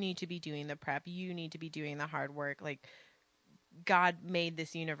 you need to be doing the prep. You need to be doing the hard work. Like, God made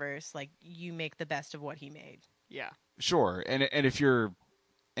this universe. Like, you make the best of what He made. Yeah. Sure, and if your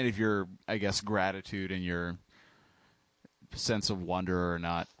I guess gratitude and your sense of wonder are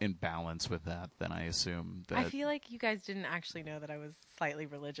not in balance with that, then I assume that I feel like you guys didn't actually know that I was slightly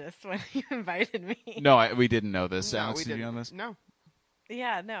religious when you invited me. No, we didn't know this. No, Alex, we did you didn't. know this? No.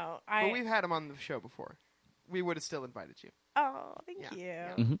 Yeah, no. But we've had him on the show before. We would have still invited you. Oh, thank Yeah, you.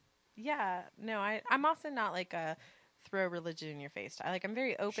 yeah. Mhm. Yeah, no, I'm also not like a throw religion in your face. I'm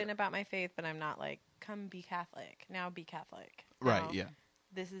very open about my faith, but I'm not like, come be Catholic. Now be Catholic. Right, Now, yeah.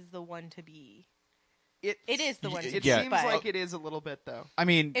 This is the one to be. It is the one to It be. seems but like it is a little bit, though. I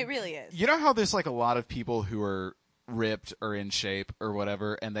mean, it really is. you know how there's like a lot of people who are ripped or in shape or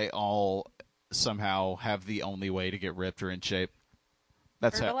whatever, and they all somehow have the only way to get ripped or in shape?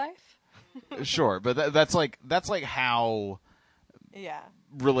 That's how. Herbalife? Sure, but that's like how Yeah.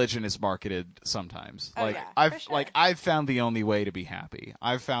 religion is marketed sometimes. Oh, Like yeah, for sure. I've found the only way to be happy.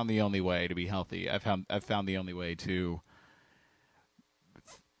 I've found the only way to be healthy. I've found the only way to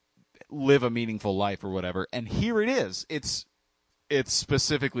live a meaningful life or whatever. And here it is. It's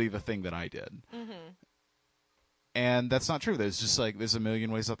specifically the thing that I did. Mm-hmm. And that's not true. There's a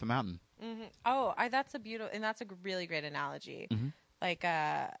million ways up the mountain. Mm-hmm. Oh, that's a really great analogy. Mm-hmm. Like,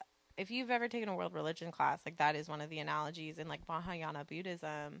 if you've ever taken a world religion class, like that is one of the analogies, and like Mahayana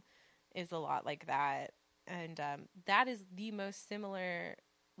Buddhism is a lot like that, and that is the most similar,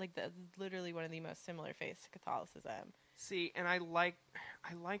 like literally one of the most similar faiths to Catholicism. See, and I like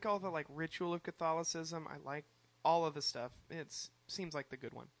all the like ritual of Catholicism. I like all of the stuff. It seems like the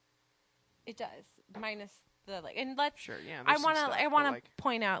good one. It does, minus the like, and let's. Sure, yeah. I there's some want stuff, to but, like,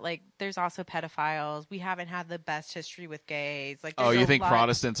 point out, like, there's also pedophiles. We haven't had the best history with gays. Like, Oh, there's you a think lot-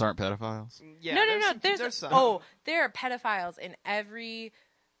 Protestants aren't pedophiles? yeah, No. There's some. Oh, there are pedophiles in every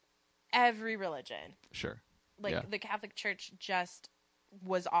religion. Sure. Like Yeah. the Catholic Church just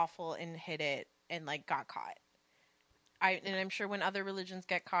was awful and hid it and like got caught. And I'm sure when other religions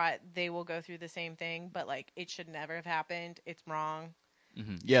get caught, they will go through the same thing. But like, it should never have happened. It's wrong.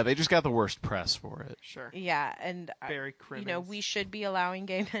 Mm-hmm. Yeah, they just got the worst press for it. Sure. Yeah, and Very criminal. we should be allowing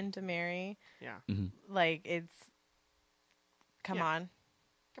gay men to marry. Yeah. Mm-hmm. Like, it's come Yeah. on.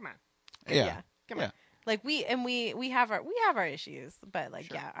 Come on. Yeah. Come Yeah. on. Like we have our issues, but like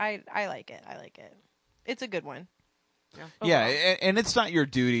Sure. yeah, I like it. It's a good one. Yeah. Yeah, and it's not your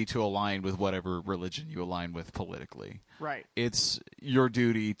duty to align with whatever religion you align with politically. Right. It's your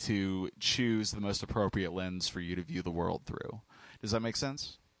duty to choose the most appropriate lens for you to view the world through. Does that make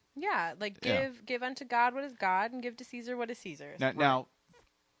sense? Yeah, like Yeah. give unto God what is God, and give to Caesar what is Caesar's. Now,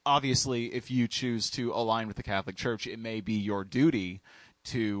 obviously, if you choose to align with the Catholic Church, it may be your duty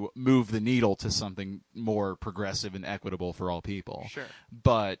to move the needle to something more progressive and equitable for all people. Sure.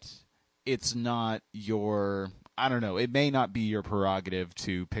 But it's not your... I don't know. It may not be your prerogative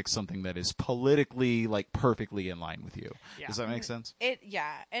to pick something that is politically, like, perfectly in line with you. Yeah. Does that make sense? And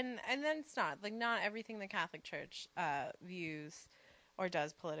then it's not like not everything the Catholic Church views or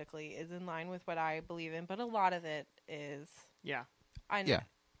does politically is in line with what I believe in, but a lot of it is. Yeah. Yeah.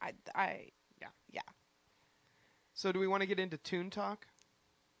 Yeah. So do we want to get into tune talk?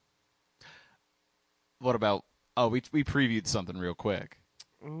 What about... Oh, we previewed something real quick.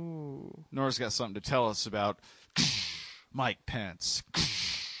 Ooh. Nora's got something to tell us about Mike Pence.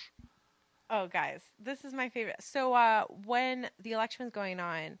 Oh, guys, this is my favorite. So when the election was going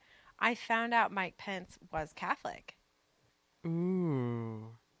on, I found out Mike Pence was Catholic. Ooh.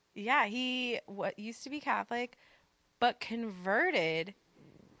 Yeah, he used to be Catholic, but converted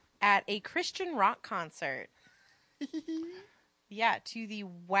at a Christian rock concert. Yeah, to the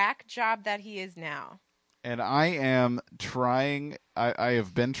whack job that he is now. And I am trying... I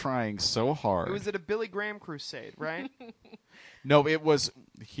have been trying so hard. It was at a Billy Graham crusade, right? No, it was...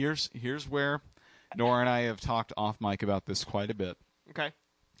 Here's where Nora and I have talked off mic about this quite a bit. Okay.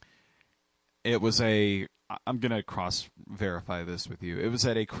 It was a... I'm going to cross-verify this with you. It was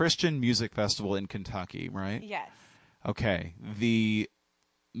at a Christian music festival in Kentucky, right? Yes. Okay. The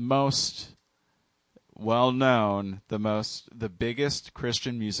most well-known, the biggest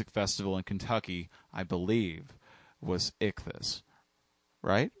Christian music festival in Kentucky, I believe, was Ichthus,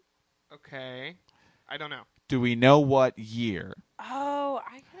 right? Okay. I don't know. Do we know what year? Oh,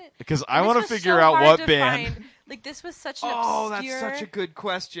 I couldn't. Because I This want to was figure so out hard what to band. find. Like, this was such an Oh, obscure... that's such a good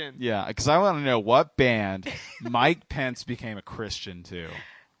question. Yeah, because I want to know what band Mike Pence became a Christian to.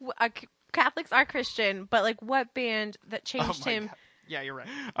 Catholics are Christian, but like, what band that changed my him? God. Yeah, you're right.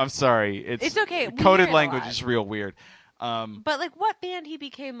 I'm sorry. It's okay. We Coded hear it a language lot. is real weird. But like, what band he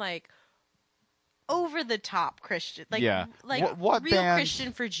became like over the top Christian? Like, Yeah. like What real band-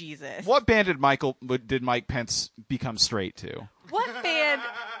 Christian for Jesus. What band did Mike Pence become straight to? What band?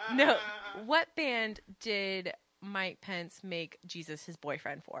 No. What band did Mike Pence make Jesus his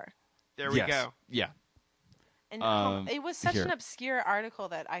boyfriend for? There we Yes. go. Yeah. And it was such here. an obscure article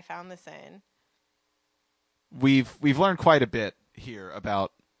that I found this in. We've learned quite a bit here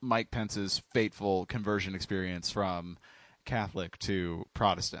about Mike Pence's fateful conversion experience from Catholic to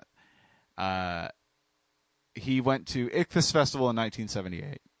Protestant. He went to Ichthus Festival in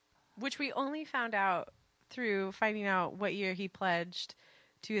 1978. Which we only found out through finding out what year he pledged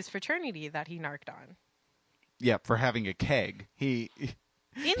to his fraternity that he narked on. Yeah, for having a keg. In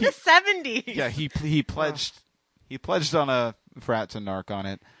the 70s. Yeah, he pledged on a frat to narc on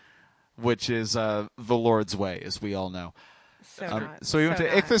it, which is the Lord's way, as we all know. So not. So he went to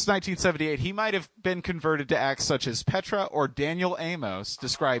not. Ichthus 1978. He might have been converted to acts such as Petra or Daniel Amos,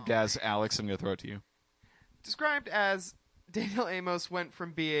 described as Alex. I'm going to throw it to you. Described as Daniel Amos went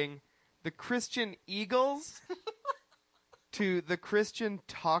from being the Christian Eagles to the Christian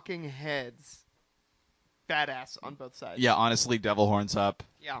Talking Heads. Badass on both sides. Yeah, honestly, devil horns up.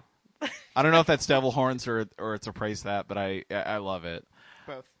 Yeah, I don't know if that's devil horns or it's a praise that, but I love it.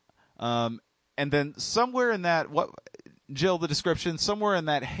 both. And then somewhere in that, Jill, the description, somewhere in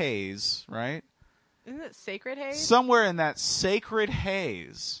that haze, right? Isn't it sacred haze? Somewhere in that sacred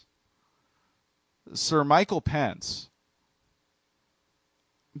haze, Sir Michael Pence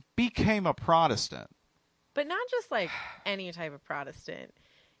became a Protestant. But not just like any type of Protestant.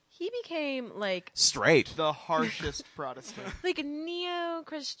 He became like Straight. The harshest Protestant. like a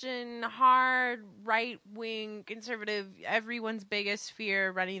neo-Christian, hard, right-wing, conservative, everyone's biggest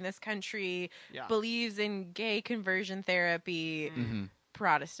fear running this country, Yeah. believes in gay conversion therapy Mm-hmm.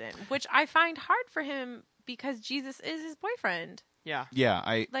 Protestant, which I find hard for him because Jesus is his boyfriend. Yeah.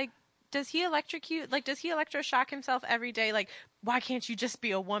 Yeah, Like, does he electrocute? Like, does he electroshock himself every day? Like, why can't you just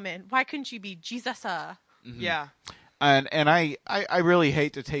be a woman? Why couldn't you be Jesus? Yeah. And I really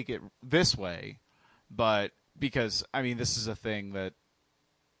hate to take it this way, but because I mean this is a thing that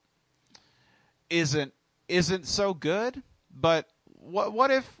isn't so good. But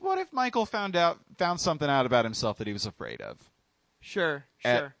what if Michael found something out about himself that he was afraid of Sure.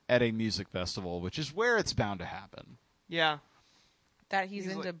 at a music festival, which is where it's bound to happen. Yeah. That he's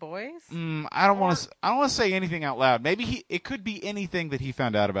He's into like- boys? I don't want to say anything out loud. Maybe it could be anything that he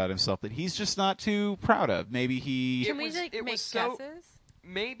found out about himself that he's just not too proud of. Maybe he. Can we was- like it make was so- guesses?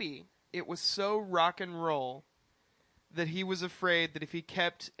 Maybe it was so rock and roll that he was afraid that if he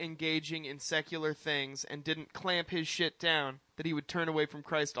kept engaging in secular things and didn't clamp his shit down, that he would turn away from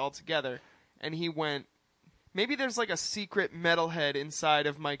Christ altogether. And he went. Maybe there's like a secret metalhead inside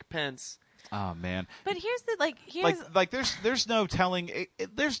of Mike Pence. Oh man. But here's the Like there's no telling.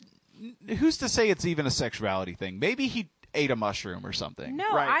 There's who's to say it's even a sexuality thing? Maybe he ate a mushroom or something. No,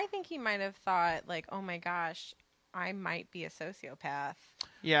 Right. I think he might have thought like, oh my gosh, I might be a sociopath,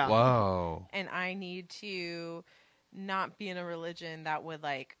 Yeah. Whoa. and I need to not be in a religion that would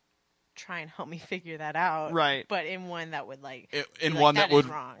like try and help me figure that out. Right. But in one that would like In be one like, that would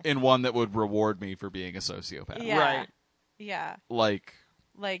is wrong. in one that would reward me for being a sociopath. Yeah. Right. Yeah. Like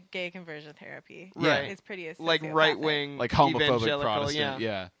Gay conversion therapy. Right. It's pretty Like sociopathic. right wing, like homophobic evangelical, Protestant.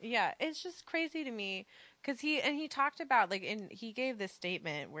 Yeah. Yeah, it's just crazy to me because he talked about like he gave this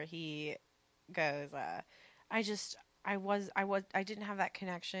statement where he goes, I didn't have that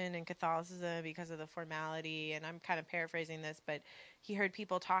connection in Catholicism because of the formality, and I'm kind of paraphrasing this, but he heard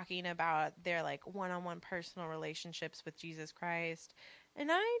people talking about their like one-on-one personal relationships with Jesus Christ, and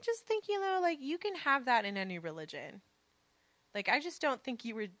I just think like you can have that in any religion. Like I just don't think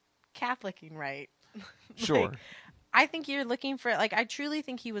you were Catholicing right. Sure. Like, I think you're looking for like I truly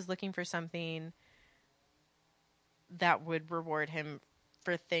think he was looking for something that would reward him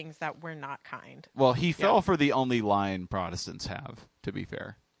for things that were not kind. Well, he fell for the only line Protestants have, to be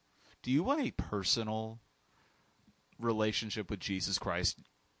fair. Do you want a personal relationship with Jesus Christ,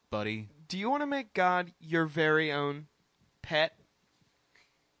 buddy? Do you want to make God your very own pet?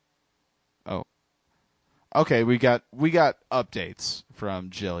 Oh. Okay, we got updates from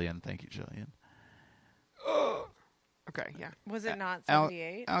Jillian. Thank you, Jillian. Okay, yeah. Was it not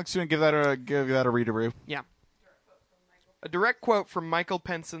 78? Alex, you want to give that a read-a-roo? Yeah. A direct quote from Michael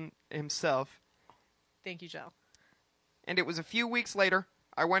Pence himself. Thank you, Jill. And it was a few weeks later,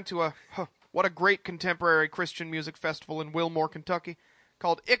 I went to what a great contemporary Christian music festival in Wilmore, Kentucky,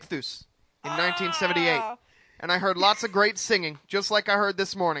 called Ichthus in 1978. And I heard lots of great singing, just like I heard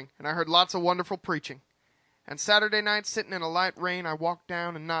this morning, and I heard lots of wonderful preaching. And Saturday night, sitting in a light rain, I walked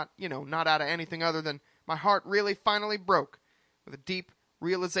down and not out of anything other than my heart really finally broke with a deep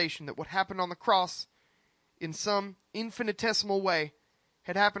realization that what happened on the cross, in some infinitesimal way,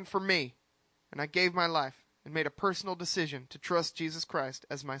 had happened for me. And I gave my life and made a personal decision to trust Jesus Christ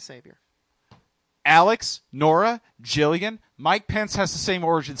as my Savior. Alex, Nora, Jillian, Mike Pence has the same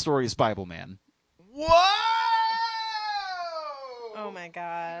origin story as Bible Man. Whoa! Oh my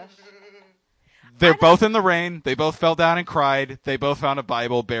gosh. They're both in the rain. They both fell down and cried. They both found a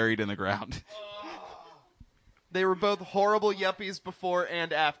Bible buried in the ground. They were both horrible yuppies before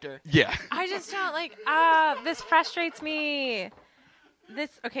and after. Yeah. I just don't like, this frustrates me.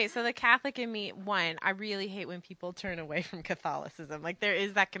 Okay, so the Catholic in me, one, I really hate when people turn away from Catholicism. Like, there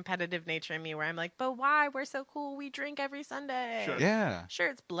is that competitive nature in me where I'm like, but why? We're so cool. We drink every Sunday. Sure. Yeah. Sure,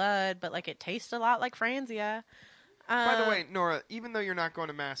 it's blood, but, like, it tastes a lot like Franzia. By the way, Nora, even though you're not going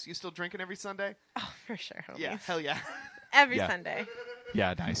to Mass, you still drinking every Sunday? Oh, for sure, homies. Yeah, hell yeah. every Yeah. Sunday.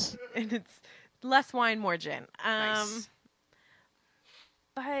 Yeah, nice. And it's less wine, more gin. Nice.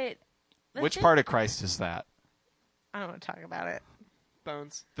 But Which part of Christ is that? I don't want to talk about it.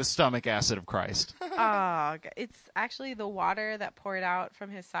 Bones. The stomach acid of Christ. It's actually the water that poured out from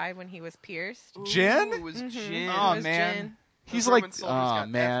his side when he was pierced. Gin? Ooh, it was gin. Oh, It was man. gin. He's Roman like, soldiers got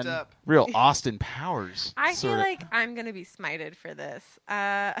man, effed up. real Austin Powers. I feel sorta. like I'm going to be smited for this.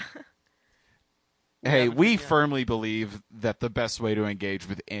 Hey, Yeah, we yeah. firmly believe that the best way to engage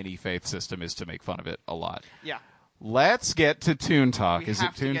with any faith system is to make fun of it a lot. Yeah. Let's get to Toon Talk. We Is it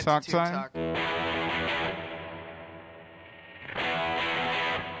have to Toon get to Talk Toon time? Talk.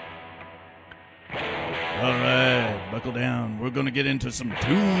 All right, buckle down. We're going to get into some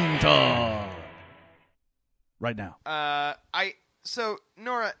Toon Talk right now. So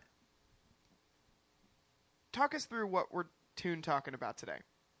Nora, talk us through what we're Toon talking about today.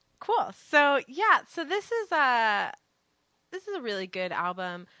 Cool. So this is a really good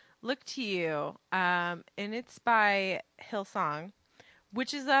album. Look to You, and it's by Hillsong,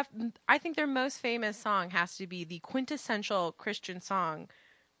 which is I think their most famous song has to be the quintessential Christian song.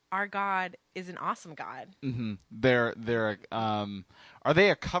 Our God is an awesome God. Mm-hmm. Are they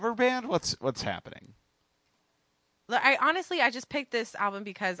a cover band? What's happening? I just picked this album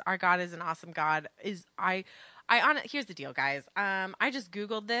because Our God is an Awesome God. Here's the deal, guys. I just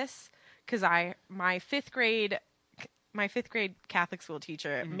Googled this because my fifth grade Catholic school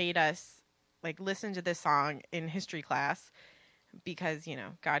teacher made us listen to this song in history class because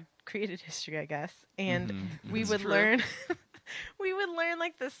God created history, I guess, and we would learn. We would learn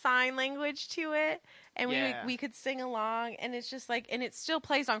the sign language to it, and we could sing along, and it's just and it still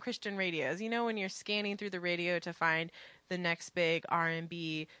plays on Christian radios. When you're scanning through the radio to find the next big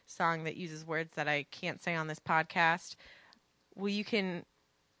R&B song that uses words that I can't say on this podcast, well, you can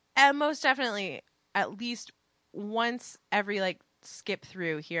most definitely at least once every skip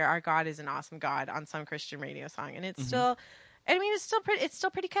through here, Our God is an Awesome God on some Christian radio song, and it's still. I mean, it's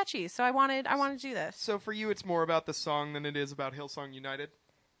still pretty catchy. So I wanted to do this. So for you, it's more about the song than it is about Hillsong United.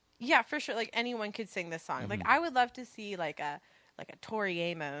 Yeah, for sure. Anyone could sing this song. I would love to see a Tori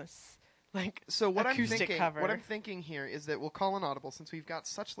Amos So what acoustic cover. What I'm thinking here is that we'll call an audible since we've got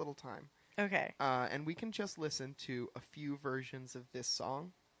such little time, Okay. and we can just listen to a few versions of this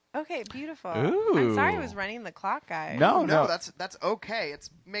song. Okay. Beautiful. Ooh. I'm sorry I was running the clock, guys. No, that's okay. It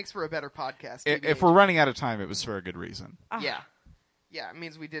makes for a better podcast. If we're running out of time, it was for a good reason. yeah, it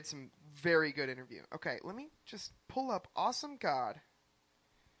means we did some very good interview. Okay, let me just pull up Awesome God.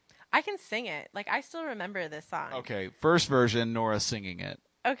 I can sing it. I still remember this song. Okay, first version, Nora singing it.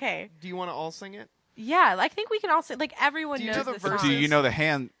 Okay. Do you want to all sing it? Yeah, I think we can all sing. Everyone Do you knows know the this verses? song. Do you know the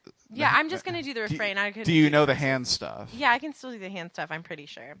hand? Yeah, I'm just gonna do the refrain. Do you know the hand stuff? Yeah, I can still do the hand stuff. I'm pretty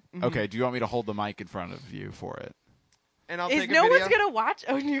sure. Okay, do you want me to hold the mic in front of you for it? And I'll Is take a no video. one's gonna watch?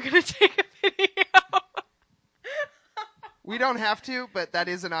 Oh, and you're gonna take a video. We don't have to, but that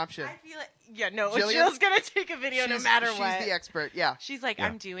is an option. I feel Jillian? Jill's gonna take a video no matter what. She's the expert. Yeah. She's like, Yeah.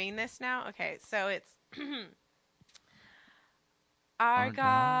 I'm doing this now. Okay, so it's Our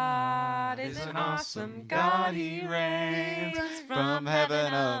God is an awesome God. He reigns from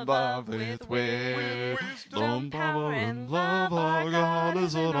heaven above with wisdom, power, and love. Our God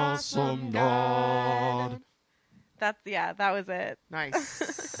is an awesome God. That was it.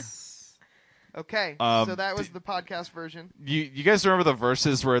 Nice. Okay, Um, so that was the podcast version. You guys remember the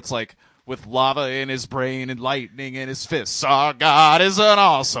verses where it's with lava in his brain and lightning in his fists, our God is an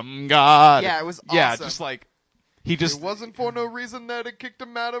awesome God. Yeah, it was Yeah, awesome. just he just It wasn't for no reason that he kicked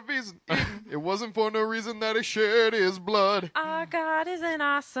him out of Eden. It wasn't for no reason that he shed his blood. Our God is an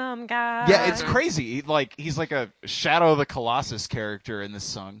awesome God. Yeah, it's crazy. He's like a Shadow of the Colossus character in this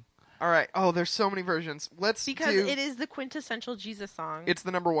song. All right. Oh, there's so many versions. Because it is the quintessential Jesus song. It's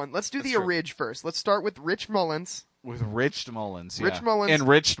the number one. Let's do the That's true. Orig first. Let's start with Rich Mullins. With Rich Mullins, yeah. Rich Mullins.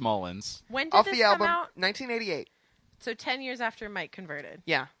 Enriched Mullins. When did Off this the album, come out? 1988. So 10 years after Mike converted.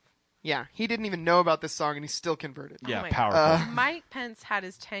 Yeah. Yeah. He didn't even know about this song, and he still converted. Yeah, my powerful. Mike Pence had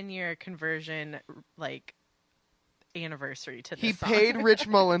his 10-year conversion anniversary to this He song. paid Rich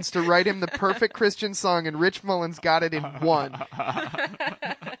Mullins to write him the perfect Christian song, and Rich Mullins got it in one.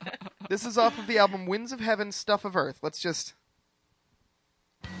 This is off of the album Winds of Heaven, Stuff of Earth. Let's just...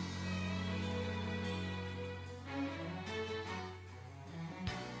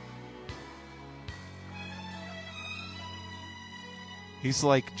 He's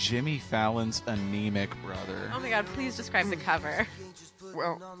like Jimmy Fallon's anemic brother. Oh my god, please describe the cover.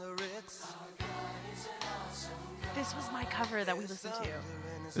 Well, This was my cover that we listened to.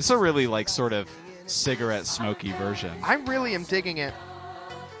 This is a really sort of cigarette smoky version. I really am digging it.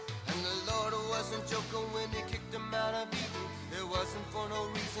 And the Lord wasn't joking when he kicked him out of Eden.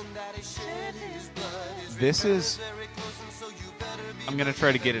 This is... I'm going to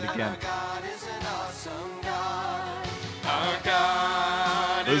try to get it again. Our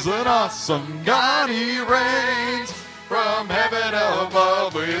God is an awesome God. He reigns from heaven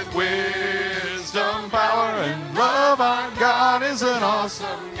above with wisdom, power, and love. Our God is an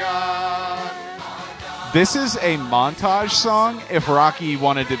awesome God. This is a montage song if Rocky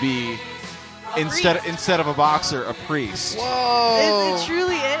wanted to be, instead of a boxer, a priest. Whoa! It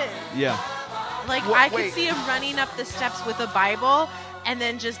truly is. Yeah. Like, I could see him running up the steps with a Bible and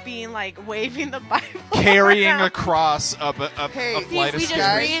then just being like waving the Bible Carrying around. a cross up a flight of We just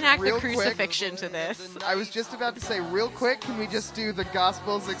stairs. reenact the real quick. crucifixion to this. I was just about to say, real quick, can we just do the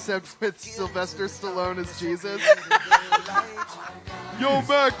Gospels except with Sylvester Stallone as Jesus? Yo,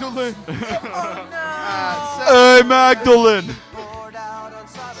 Magdalene! So Hey, Magdalene!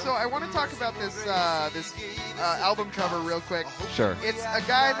 I want to talk about this album cover real quick. Sure. It's a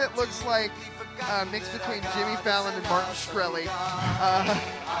guy that looks like a mix between Jimmy Fallon and Martin Shkreli.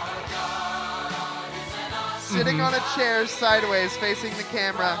 Sitting on a chair sideways facing the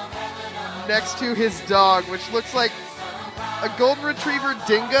camera next to his dog, which looks like a golden retriever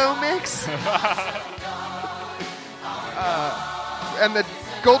dingo mix. And the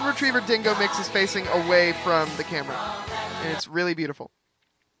golden retriever dingo mix is facing away from the camera. And it's really beautiful.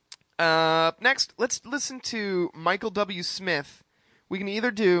 Next, let's listen to Michael W. Smith. We can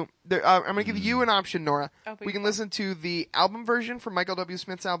either do... I'm going to give you an option, Nora. We can listen to the album version from Michael W.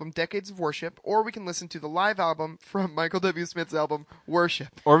 Smith's album, Decades of Worship, or we can listen to the live album from Michael W. Smith's album, Worship.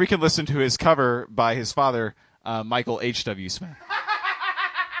 Or we can listen to his cover by his father, Michael H.W. Smith.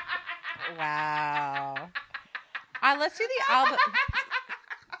 Wow. Let's do the album.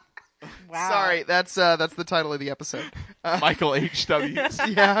 Wow. Sorry, that's the title of the episode. Michael H.W.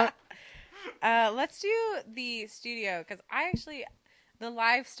 Yeah. Let's do the studio, because the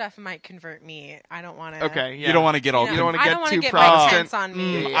live stuff might convert me. I don't want to. Okay, yeah. You don't want to get all... You don't want to I get don't want to too get Protestant. my Pence on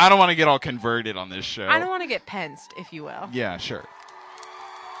me. I don't want to get all converted on this show. I don't want to get Penced, if you will. Yeah, sure.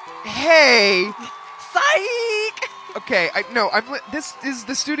 Hey! Psych! Okay, this is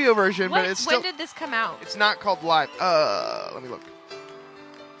the studio version, but it's still... When did this come out? It's not called live. Let me look.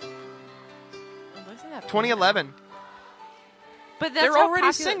 2011. But that's They're how already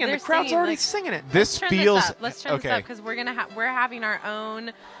popular- they're they're crowd's singing, already like, singing it. This turn feels... this up. Let's turn this up, because we're having our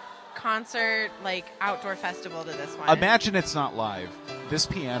own concert, like, outdoor festival to this one. Imagine it's not live. This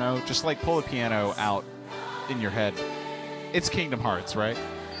piano, just like pull a piano out in your head. It's Kingdom Hearts, right?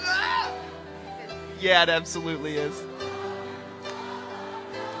 Yeah, it absolutely is.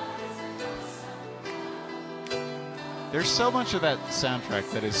 There's so much of that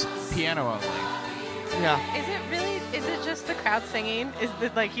soundtrack that is piano only. Yeah. Is it really? Is it just the crowd singing? Is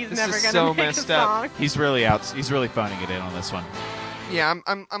it like he's This never is gonna so make a messed up. song? He's really out. He's really phoning it in on this one. Yeah,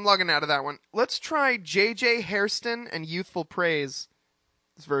 I'm logging out of that one. Let's try J.J. Hairston and Youthful Praise.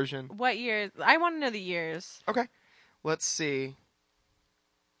 This version. What years? I want to know the years. Okay. Let's see.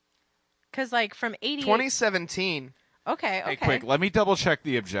 Because like from 88. 2017. Okay. Hey, quick, let me double check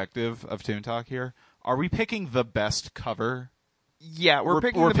the objective of Toon Talk here. Are we picking the best cover? Yeah, we're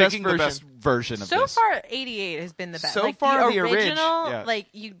picking the best version. Of so this. far, 88 has been the best. So like, far, the the original, Yeah. like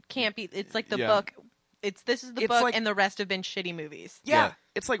you can't be. It's like the Yeah. book. This is the It's book, like- and the rest have been shitty movies. Yeah.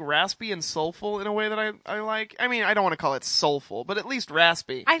 It's like raspy and soulful in a way that I like. I mean, I don't want to call it soulful, but at least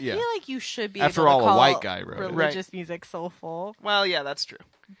raspy. I Yeah. feel like you should be After able all, to a call white guy wrote it. religious music soulful. Well, yeah, that's true.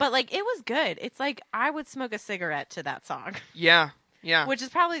 But like it was good. It's like I would smoke a cigarette to that song, Yeah. Yeah. which is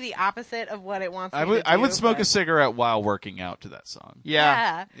probably the opposite of what it wants. I me would to I do, would smoke but- a cigarette while working out to that song.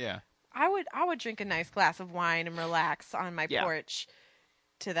 Yeah. Yeah. I would drink a nice glass of wine and relax on my Yeah. porch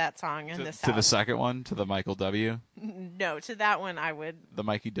to that song in this To the house. second one, to the Michael W, No, to that one I would. the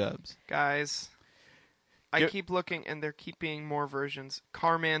Mikey Dubs. Guys, I Get- keep looking, and there keep being more versions.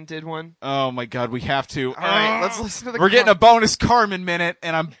 Carman did one. Oh my God, we have to. All right, let's listen to the. We're getting a bonus Carmen minute,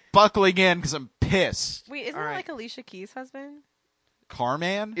 and I'm buckling in because I'm pissed. Wait, isn't All it right. like Alicia Keys' husband?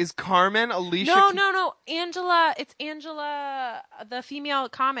 Carman? Is Carmen Alicia? No. Angela. It's Angela, the female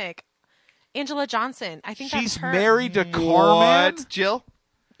comic. Angela Johnson. I think She's that's her. married to Carman? What? Jill?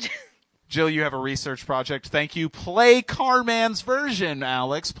 Jill, you have a research project. Thank you. Play Carman's version,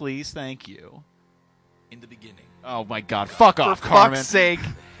 Alex, please. Thank you. In the beginning, Oh my God, fuck For off, Carmen. fuck's sake.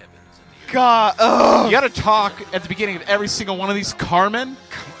 God. Ugh. You gotta talk at the beginning of every single one of these, Carmen.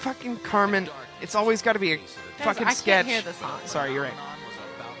 Fucking Carmen. It's always got to be a fucking I sketch. can't hear the song. Sorry, you're right. was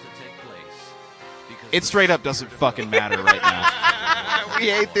about to take place. Because It straight up doesn't fucking matter right now. We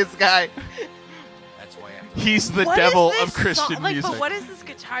hate this guy. that's why after He's the What is devil this of Christian song? Like, music. but what is this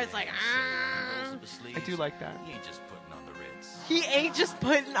guitar? It's like. I do like that. he ain't just putting on the Ritz. He ain't just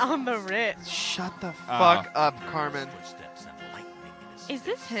putting on the Ritz. Shut the fuck up, Carmen. Is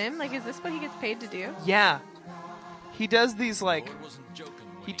this him? Like, is this what he gets paid to do? Yeah. He does these, like...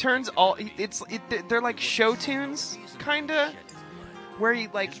 He turns all... They're like show tunes, kinda. Where he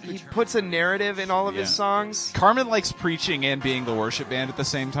puts a narrative in all of his songs. Carmen likes preaching and being the worship band at the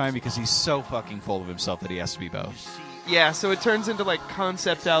same time because he's so fucking full of himself that he has to be both. Yeah, so it turns into, like,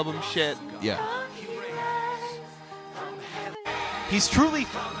 concept album shit. Yeah. He's truly...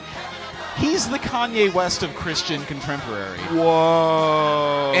 He's the Kanye West of Christian contemporary.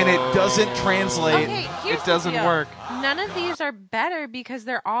 Whoa. And it doesn't translate. Okay, here's It doesn't the deal. work. None of these are better because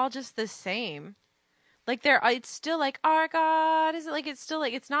they're all just the same. Like it's still like our God. Is it like it's still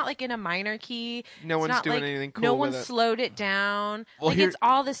like it's not like in a minor key. No It's one's not, doing like, anything cool No with one it. slowed it down. Well, like here- it's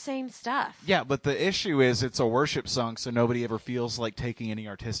all the same stuff. Yeah, but the issue is it's a worship song, so nobody ever feels like taking any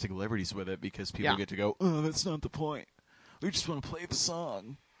artistic liberties with it because people get to go, oh, that's not the point. We just want to play the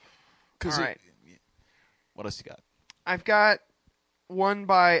song. All right. What else you got? I've got one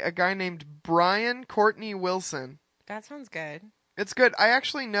by a guy named Brian Courtney Wilson. That sounds good. It's good. I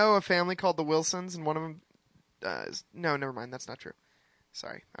actually know a family called the Wilsons, and one of them... no, never mind. That's not true.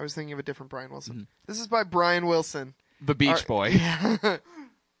 Sorry. I was thinking of a different Brian Wilson. Mm-hmm. This is by Brian Wilson. The Beach Boy. Yeah.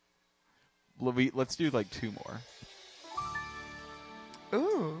 Let's do like two more.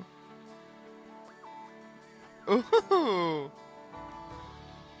 Ooh. Ooh.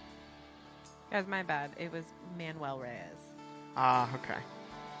 That's my bad. It was Manuel Reyes. Ah, okay.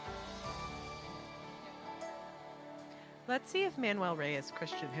 Let's see if Manuel Reyes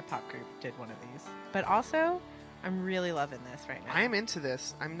Christian hip hop group did one of these. But also, I'm really loving this right now. I am into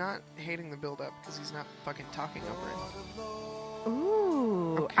this. I'm not hating the build-up because he's not fucking talking over it.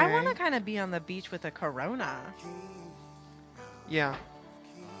 Ooh. Okay. I want to kind of be on the beach with a Corona. Yeah.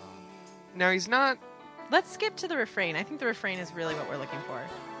 Now, he's not... Let's skip to the refrain. I think the refrain is really what we're looking for.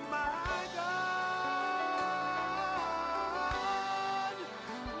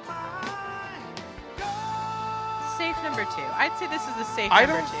 Safe number 2. I'd say this is a safe I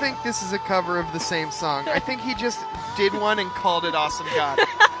number 2. don't think this is a cover of the same song. I think he just did one and called it Awesome God.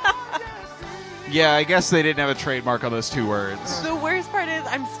 Yeah, I guess they didn't have a trademark on those two words. The worst part is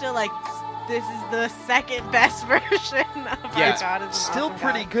I'm still like, this is the second best version of Our God is an Still Awesome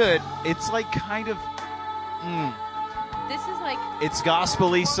pretty God. good. It's like kind of... This is like... It's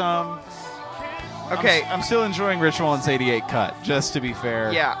gospel-y some. Okay. I'm still enjoying Rich Mullins' 88 cut, just to be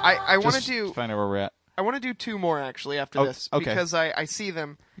fair. Yeah, I want to Just do... find out where we're at. I want to do two more, actually, after Oh, this. okay. Because I see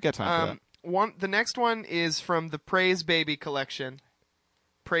them. You got time for that. The next one is from the Praise Baby collection.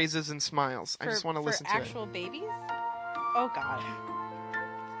 Praises and Smiles. I just want to listen to it. For actual babies? Oh, God.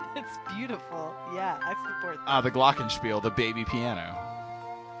 It's beautiful. Yeah, I support that. The Glockenspiel, the baby piano.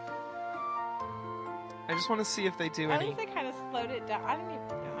 I just want to see if they do At any... least they kind of slowed it down. I don't know.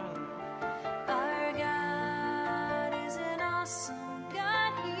 Our God is an awesome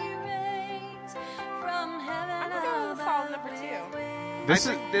God. He reigns from heaven I'm going to go with a solid number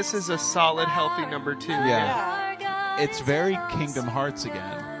 2. This is a solid, healthy number 2. Yeah. It's very Kingdom Hearts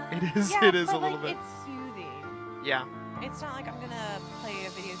again. It is. Yeah, It is but, a little like, bit. It's soothing. Yeah. It's not like I'm going to play a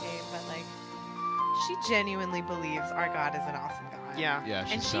video game, but, like, she genuinely believes our God is an awesome God. Yeah. Yeah,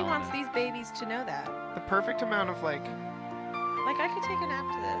 she's And she selling wants it. these babies to know that. The perfect amount of like. Like, I could take a nap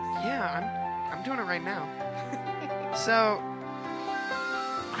to this. Yeah, I'm doing it right now. So.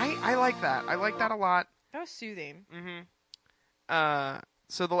 I like that. I like that a lot. That was soothing. Mm-hmm.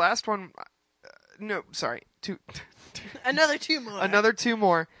 So the last one. No, sorry. Two. Another 2 more. Another 2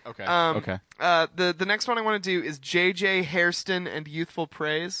 more. Okay. Okay. The next one I want to do is J.J. Hairston and Youthful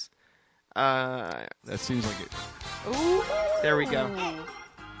Praise. That seems like it. Ooh. There we go.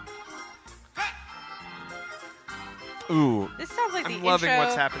 Ooh. This sounds like the I'm loving intro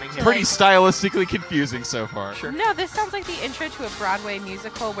what's happening here. Pretty stylistically confusing so far. Sure. No, this sounds like the intro to a Broadway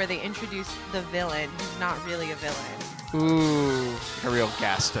musical where they introduce the villain who's not really a villain. Ooh. Like a real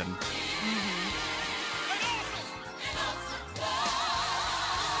Gaston.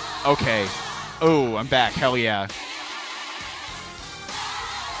 Okay. Oh, I'm back. Hell yeah.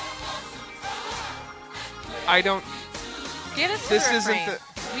 I don't. Get us to This the isn't refrain.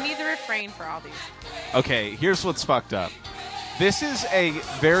 We need the refrain for all these. Okay, here's what's fucked up. This is a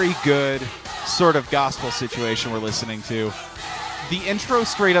very good sort of gospel situation we're listening to. The intro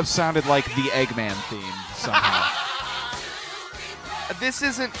straight up sounded like the Eggman theme somehow. This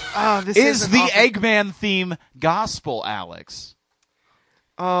isn't. Is the Eggman theme gospel, Alex?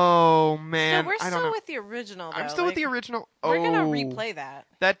 Oh man, So we're I don't still know. with the original. Though. I'm still with the original. We're gonna Oh. replay that.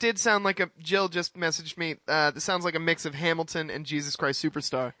 That did sound like a. Jill just messaged me. This sounds like a mix of Hamilton and Jesus Christ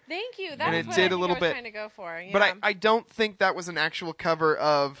Superstar. Thank you. And That's it what did I a think little I was bit. trying to go for. Yeah. But I don't think that was an actual cover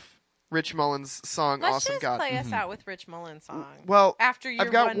of Rich Mullins' song Let's "Awesome just God." play us out with Rich Mullins' song. Well, after your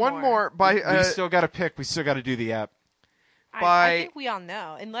I've got one more by. we still got to pick. We still got to do the app. by- I think we all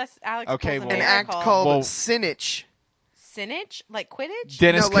know, unless Alex Okay, pulls well- an an act miracle. called Well- Sinich. Sinich, like Quidditch.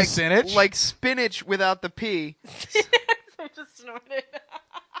 Dennis No, like, Kucinich. like spinach without the P. I just snorted.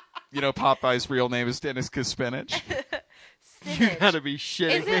 You know, Popeye's real name is Dennis Kucinich. You Sinich. gotta be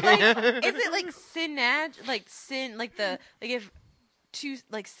shitting Is me. it like sinage, like sin, like the like if to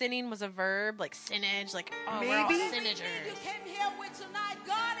like sinning was a verb, like sinnage, like oh we're all Maybe? sinnagers. You came here with tonight.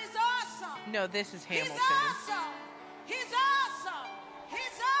 God is awesome. No, this is He's Hamilton awesome. He's awesome.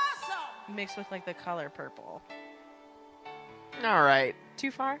 He's awesome. mixed with like the color purple. All right. Too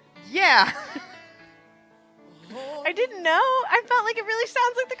far? Yeah. I didn't know. I felt like it really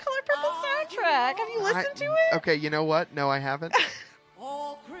sounds like the color purple soundtrack. Have you listened to it? Okay, you know what? No, I haven't.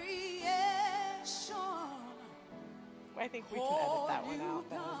 All creation. I think we can edit that one out.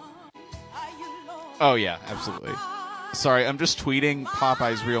 Though. Are you Lord? Oh yeah, absolutely. Sorry, I'm just tweeting.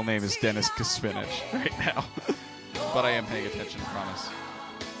 Popeye's real name is Dennis Kucinich right now, but I am paying attention. I promise.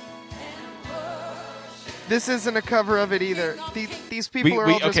 This isn't a cover of it either. These people are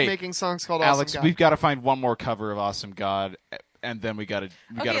all just okay. making songs called Alex, Awesome God. we've got to find one more cover of Awesome God, and then we got to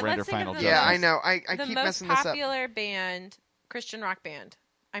Okay, render let's think final of the Yeah, judgment. I know. I The keep most messing this up. popular band, Christian rock band.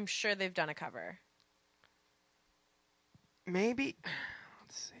 I'm sure they've done a cover. Maybe.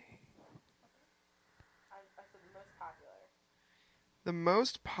 Let's see. The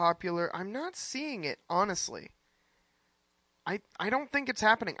most popular. I'm not seeing it, honestly. I don't think it's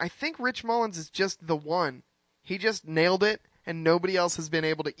happening. I think Rich Mullins is just the one. He just nailed it, and nobody else has been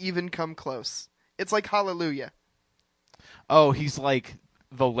able to even come close. It's like Hallelujah. Oh, he's like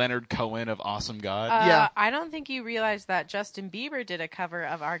the Leonard Cohen of Awesome God. Yeah. I don't think you realize that Justin Bieber did a cover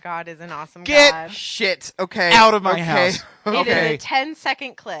of Our God is an Awesome Get God. shit. Okay. Out of my okay. house. It Okay. is a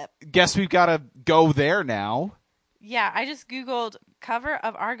 10-second clip. Guess we've got to go there now. Yeah, I just Googled cover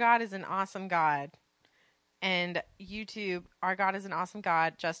of Our God is an Awesome God. And YouTube, Our God is an Awesome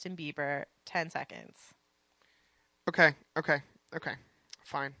God, Justin Bieber, 10 seconds. Okay.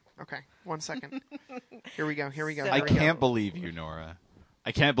 Fine. Okay. 1 second. Here we go. So- I Here we can't go. believe you, Nora.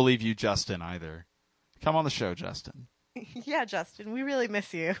 I can't believe you, Justin, either. Come on the show, Justin. Yeah, Justin, we really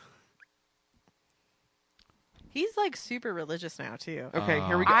miss you. He's like super religious now, too. Okay,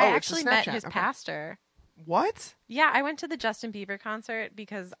 here we go. I oh, actually it's a met Snapchat. his Okay. pastor. What? Yeah, I went to the Justin Bieber concert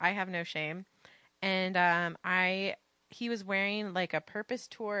because I have no shame. And he was wearing like a Purpose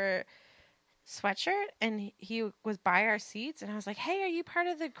Tour sweatshirt, and he was by our seats, and I was like, "Hey, are you part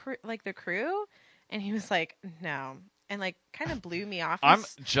of the crew?" And he was like, "No," and like kind of blew me off. I'm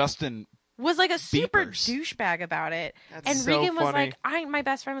Justin. Was like a super Beepers. douchebag about it. That's And so Regan was funny. like, my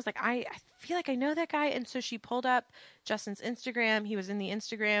best friend was like, I feel like I know that guy. And so she pulled up Justin's Instagram. He was in the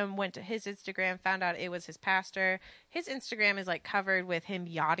Instagram, went to his Instagram, found out it was his pastor. His Instagram is like covered with him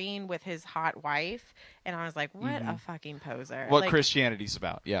yachting with his hot wife. And I was like, what a fucking poser. What like, Christianity's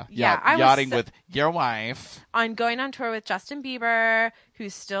about. Yeah. Yeah, I was Yachting so- with your wife. on going on tour with Justin Bieber,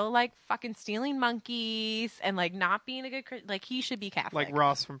 who's still like fucking stealing monkeys and like not being a good, like he should be Catholic. Like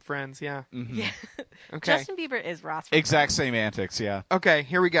Ross from Friends, yeah. Yeah. Okay. Justin Bieber is Ross. from Exact Friends. same antics, yeah. Okay,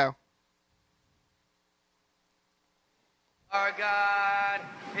 here we go. Our God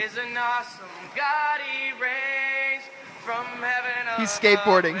is an awesome God. He reigns from heaven. He's above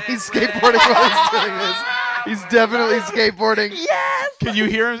skateboarding. with He's skateboarding while he's doing this. He's definitely skateboarding. Yes. Can you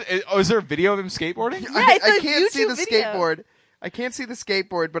hear him? Oh, is there a video of him skateboarding? it's I a can't see YouTube the video. skateboard. I can't see the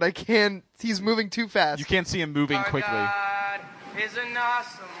skateboard, but I can. He's moving too fast. You can't see him moving Our quickly. God is an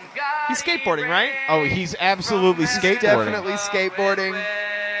awesome God. He's skateboarding, right? Oh, he's absolutely skateboarding. Definitely skateboarding.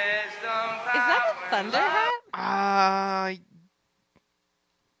 Is that a thunder hat?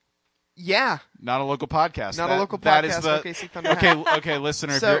 Yeah. Not a local podcast. Not a local That is podcast. the, OKC Thunder okay, Hat. okay,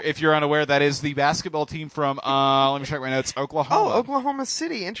 listener. So- if you're unaware, that is the basketball team from. Let me check my notes. Oklahoma. Oh, Oklahoma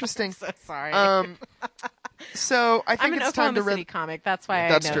City. Interesting. So sorry. So I I'm think an it's time Oklahoma to City comic. That's why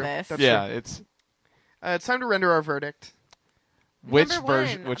That's I know true. this. That's yeah, it's it's time to render our verdict. which Number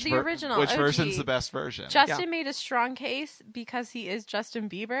version? one, Which the original, Which OG. version's the best version? Justin made a strong case because he is Justin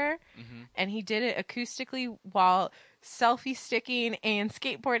Bieber, Mm-hmm. and he did it acoustically while selfie sticking and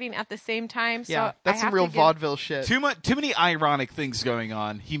skateboarding at the same time. So Yeah, that's I some have real to give- vaudeville shit. Too many ironic things going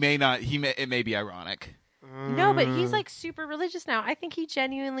on. He may not. It may be ironic. No, but he's like super religious now. I think he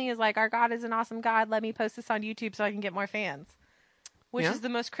genuinely is like, our God is an awesome God. Let me post this on YouTube so I can get more fans. which Yeah? is the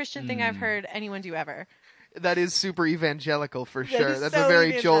most Christian thing I've heard anyone do ever. That is super evangelical for That sure. is That's so a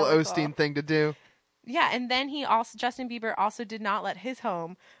very Joel evangelical. Osteen thing to do. Yeah, and then Justin Bieber also did not let his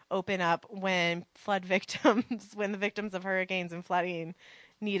home open up when the victims of hurricanes and flooding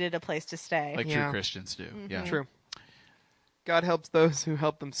needed a place to stay. Like Yeah. true Christians do. Yeah. True. God helps those who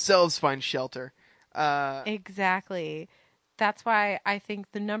help themselves find shelter. Exactly. That's why I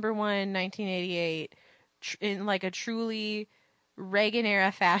think the number one 1988 in like a truly Reagan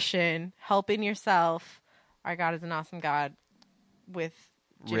era fashion, helping yourself. Our God is an awesome God with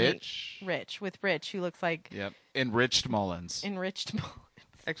Rich, who looks like Enriched Mullins. enriched Mullins.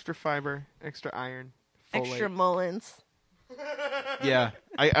 Extra fiber, extra iron, Extra folate. Mullins. Yeah.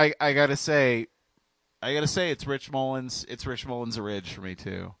 I gotta say it's Rich Mullins. It's Rich Mullins Ridge for me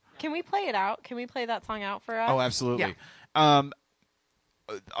too. Can we play it out? Can we play that song out for us? Oh, absolutely. Our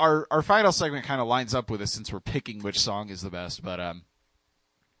final segment kind of lines up with this since we're picking which song is the best, but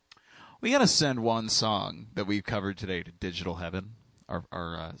we gotta send one song that we've covered today to Digital Heaven,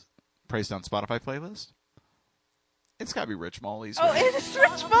 our Praise Down Spotify playlist. It's gotta be Rich Mullins. Oh, it's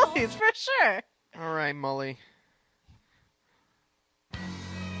Rich Mullins for sure. All right, Mully.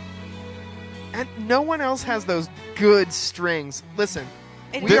 And no one else has those good strings. Listen,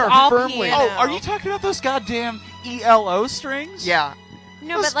 It's we are all firmly. piano. Oh, are you talking about those goddamn ELO strings? Yeah.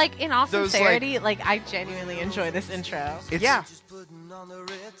 No, but like in all those, sincerity, like I genuinely enjoy this intro. Yeah.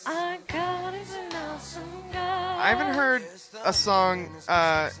 Our God is an awesome God. I haven't heard a song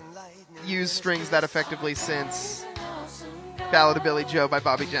use strings that effectively since Ballad of Billy Joe by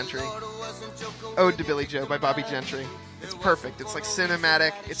Bobby Gentry. Ode to Billy Joe by Bobby Gentry. It's perfect. It's like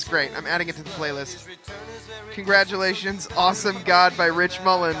cinematic. It's great. I'm adding it to the playlist. Congratulations, Awesome God by Rich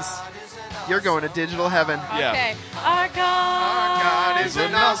Mullins. You're going to Digital Heaven. Yeah. Okay. Our God is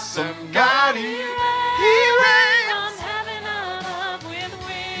an awesome God. He reigns reigns from heaven above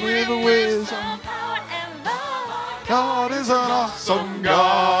with wisdom. power and love. God is an awesome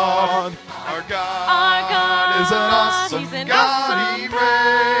God. Our God, Our God is an awesome He's an God. awesome He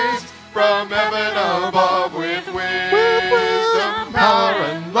God. reigns from heaven above with wisdom, power,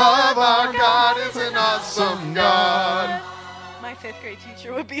 and love. Our God is an awesome God. My 5th grade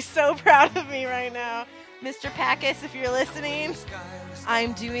teacher would be so proud of me right now. Mr. Packus, if you're listening,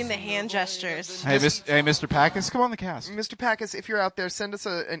 I'm doing the hand gestures. Hey, Mr. Packus, come on the cast. Mr. Packus, if you're out there, send us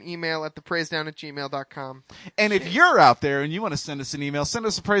an email at thepraisedown@gmail.com. And if you're out there and you want to send us an email, send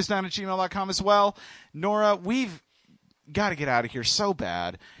us a praisedown@gmail.com as well. Nora, we've got to get out of here so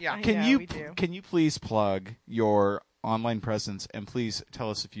bad. Yeah. We do. Can you please plug your online presence and please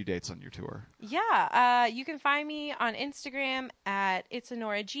tell us a few dates on your tour? Yeah, you can find me on Instagram at It's a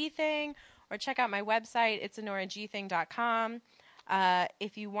Nora G Thing, or check out my website, it'sanoragthing.com.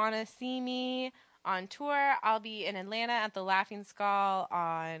 If you want to see me on tour, I'll be in Atlanta at the Laughing Skull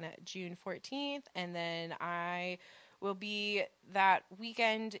on June 14th, and then I will be that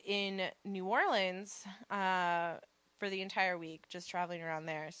weekend in New Orleans for the entire week, just traveling around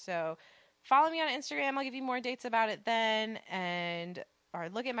there. So follow me on Instagram. I'll give you more dates about it then, or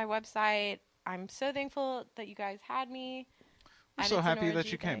look at my website. I'm so thankful that you guys had me. We're And so it's a happy Nora that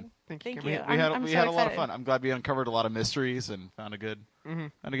G you thing. came. Thank Thank you. you. We had I'm a so lot of excited. fun. I'm glad we uncovered a lot of mysteries and found a good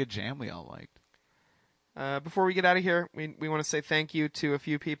jam we all liked. Before we get out of here, we want to say thank you to a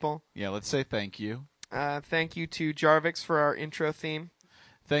few people. Yeah, let's say thank you. Thank you to Jarvix for our intro theme.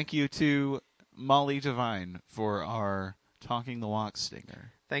 Thank you to Molly Devine for our Talking the Walk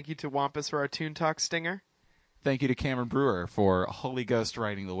stinger. Thank you to Wampus for our Toon Talk stinger. Thank you to Cameron Brewer for Holy Ghost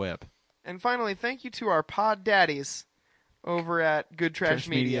riding the whip. And finally, thank you to our pod daddies over at Good Trash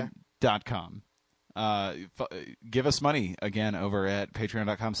Media. Trashmedia.com. Give us money again over at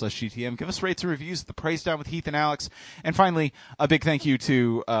patreon.com/GTM. Give us rates and reviews at the Praise Down with Heath and Alex. And finally, a big thank you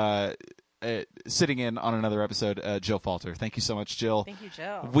to sitting in on another episode, Jill Falter. Thank you so much, Jill. Thank you,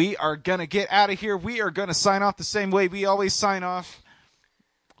 Jill. We are going to get out of here. We are going to sign off the same way we always sign off.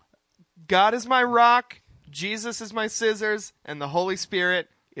 God is my rock, Jesus is my scissors, and the Holy Spirit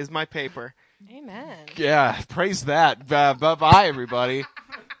is my paper. Amen. Yeah, praise that. Bye-bye, everybody. You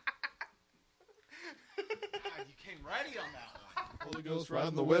came ready on that one. Holy Ghost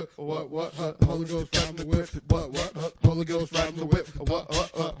riding the whip, what, Holy Ghost riding the whip, what, Holy Ghost riding the whip, what,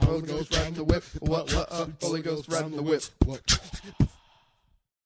 Holy Ghost riding the whip, what, Holy Ghost riding the whip, what.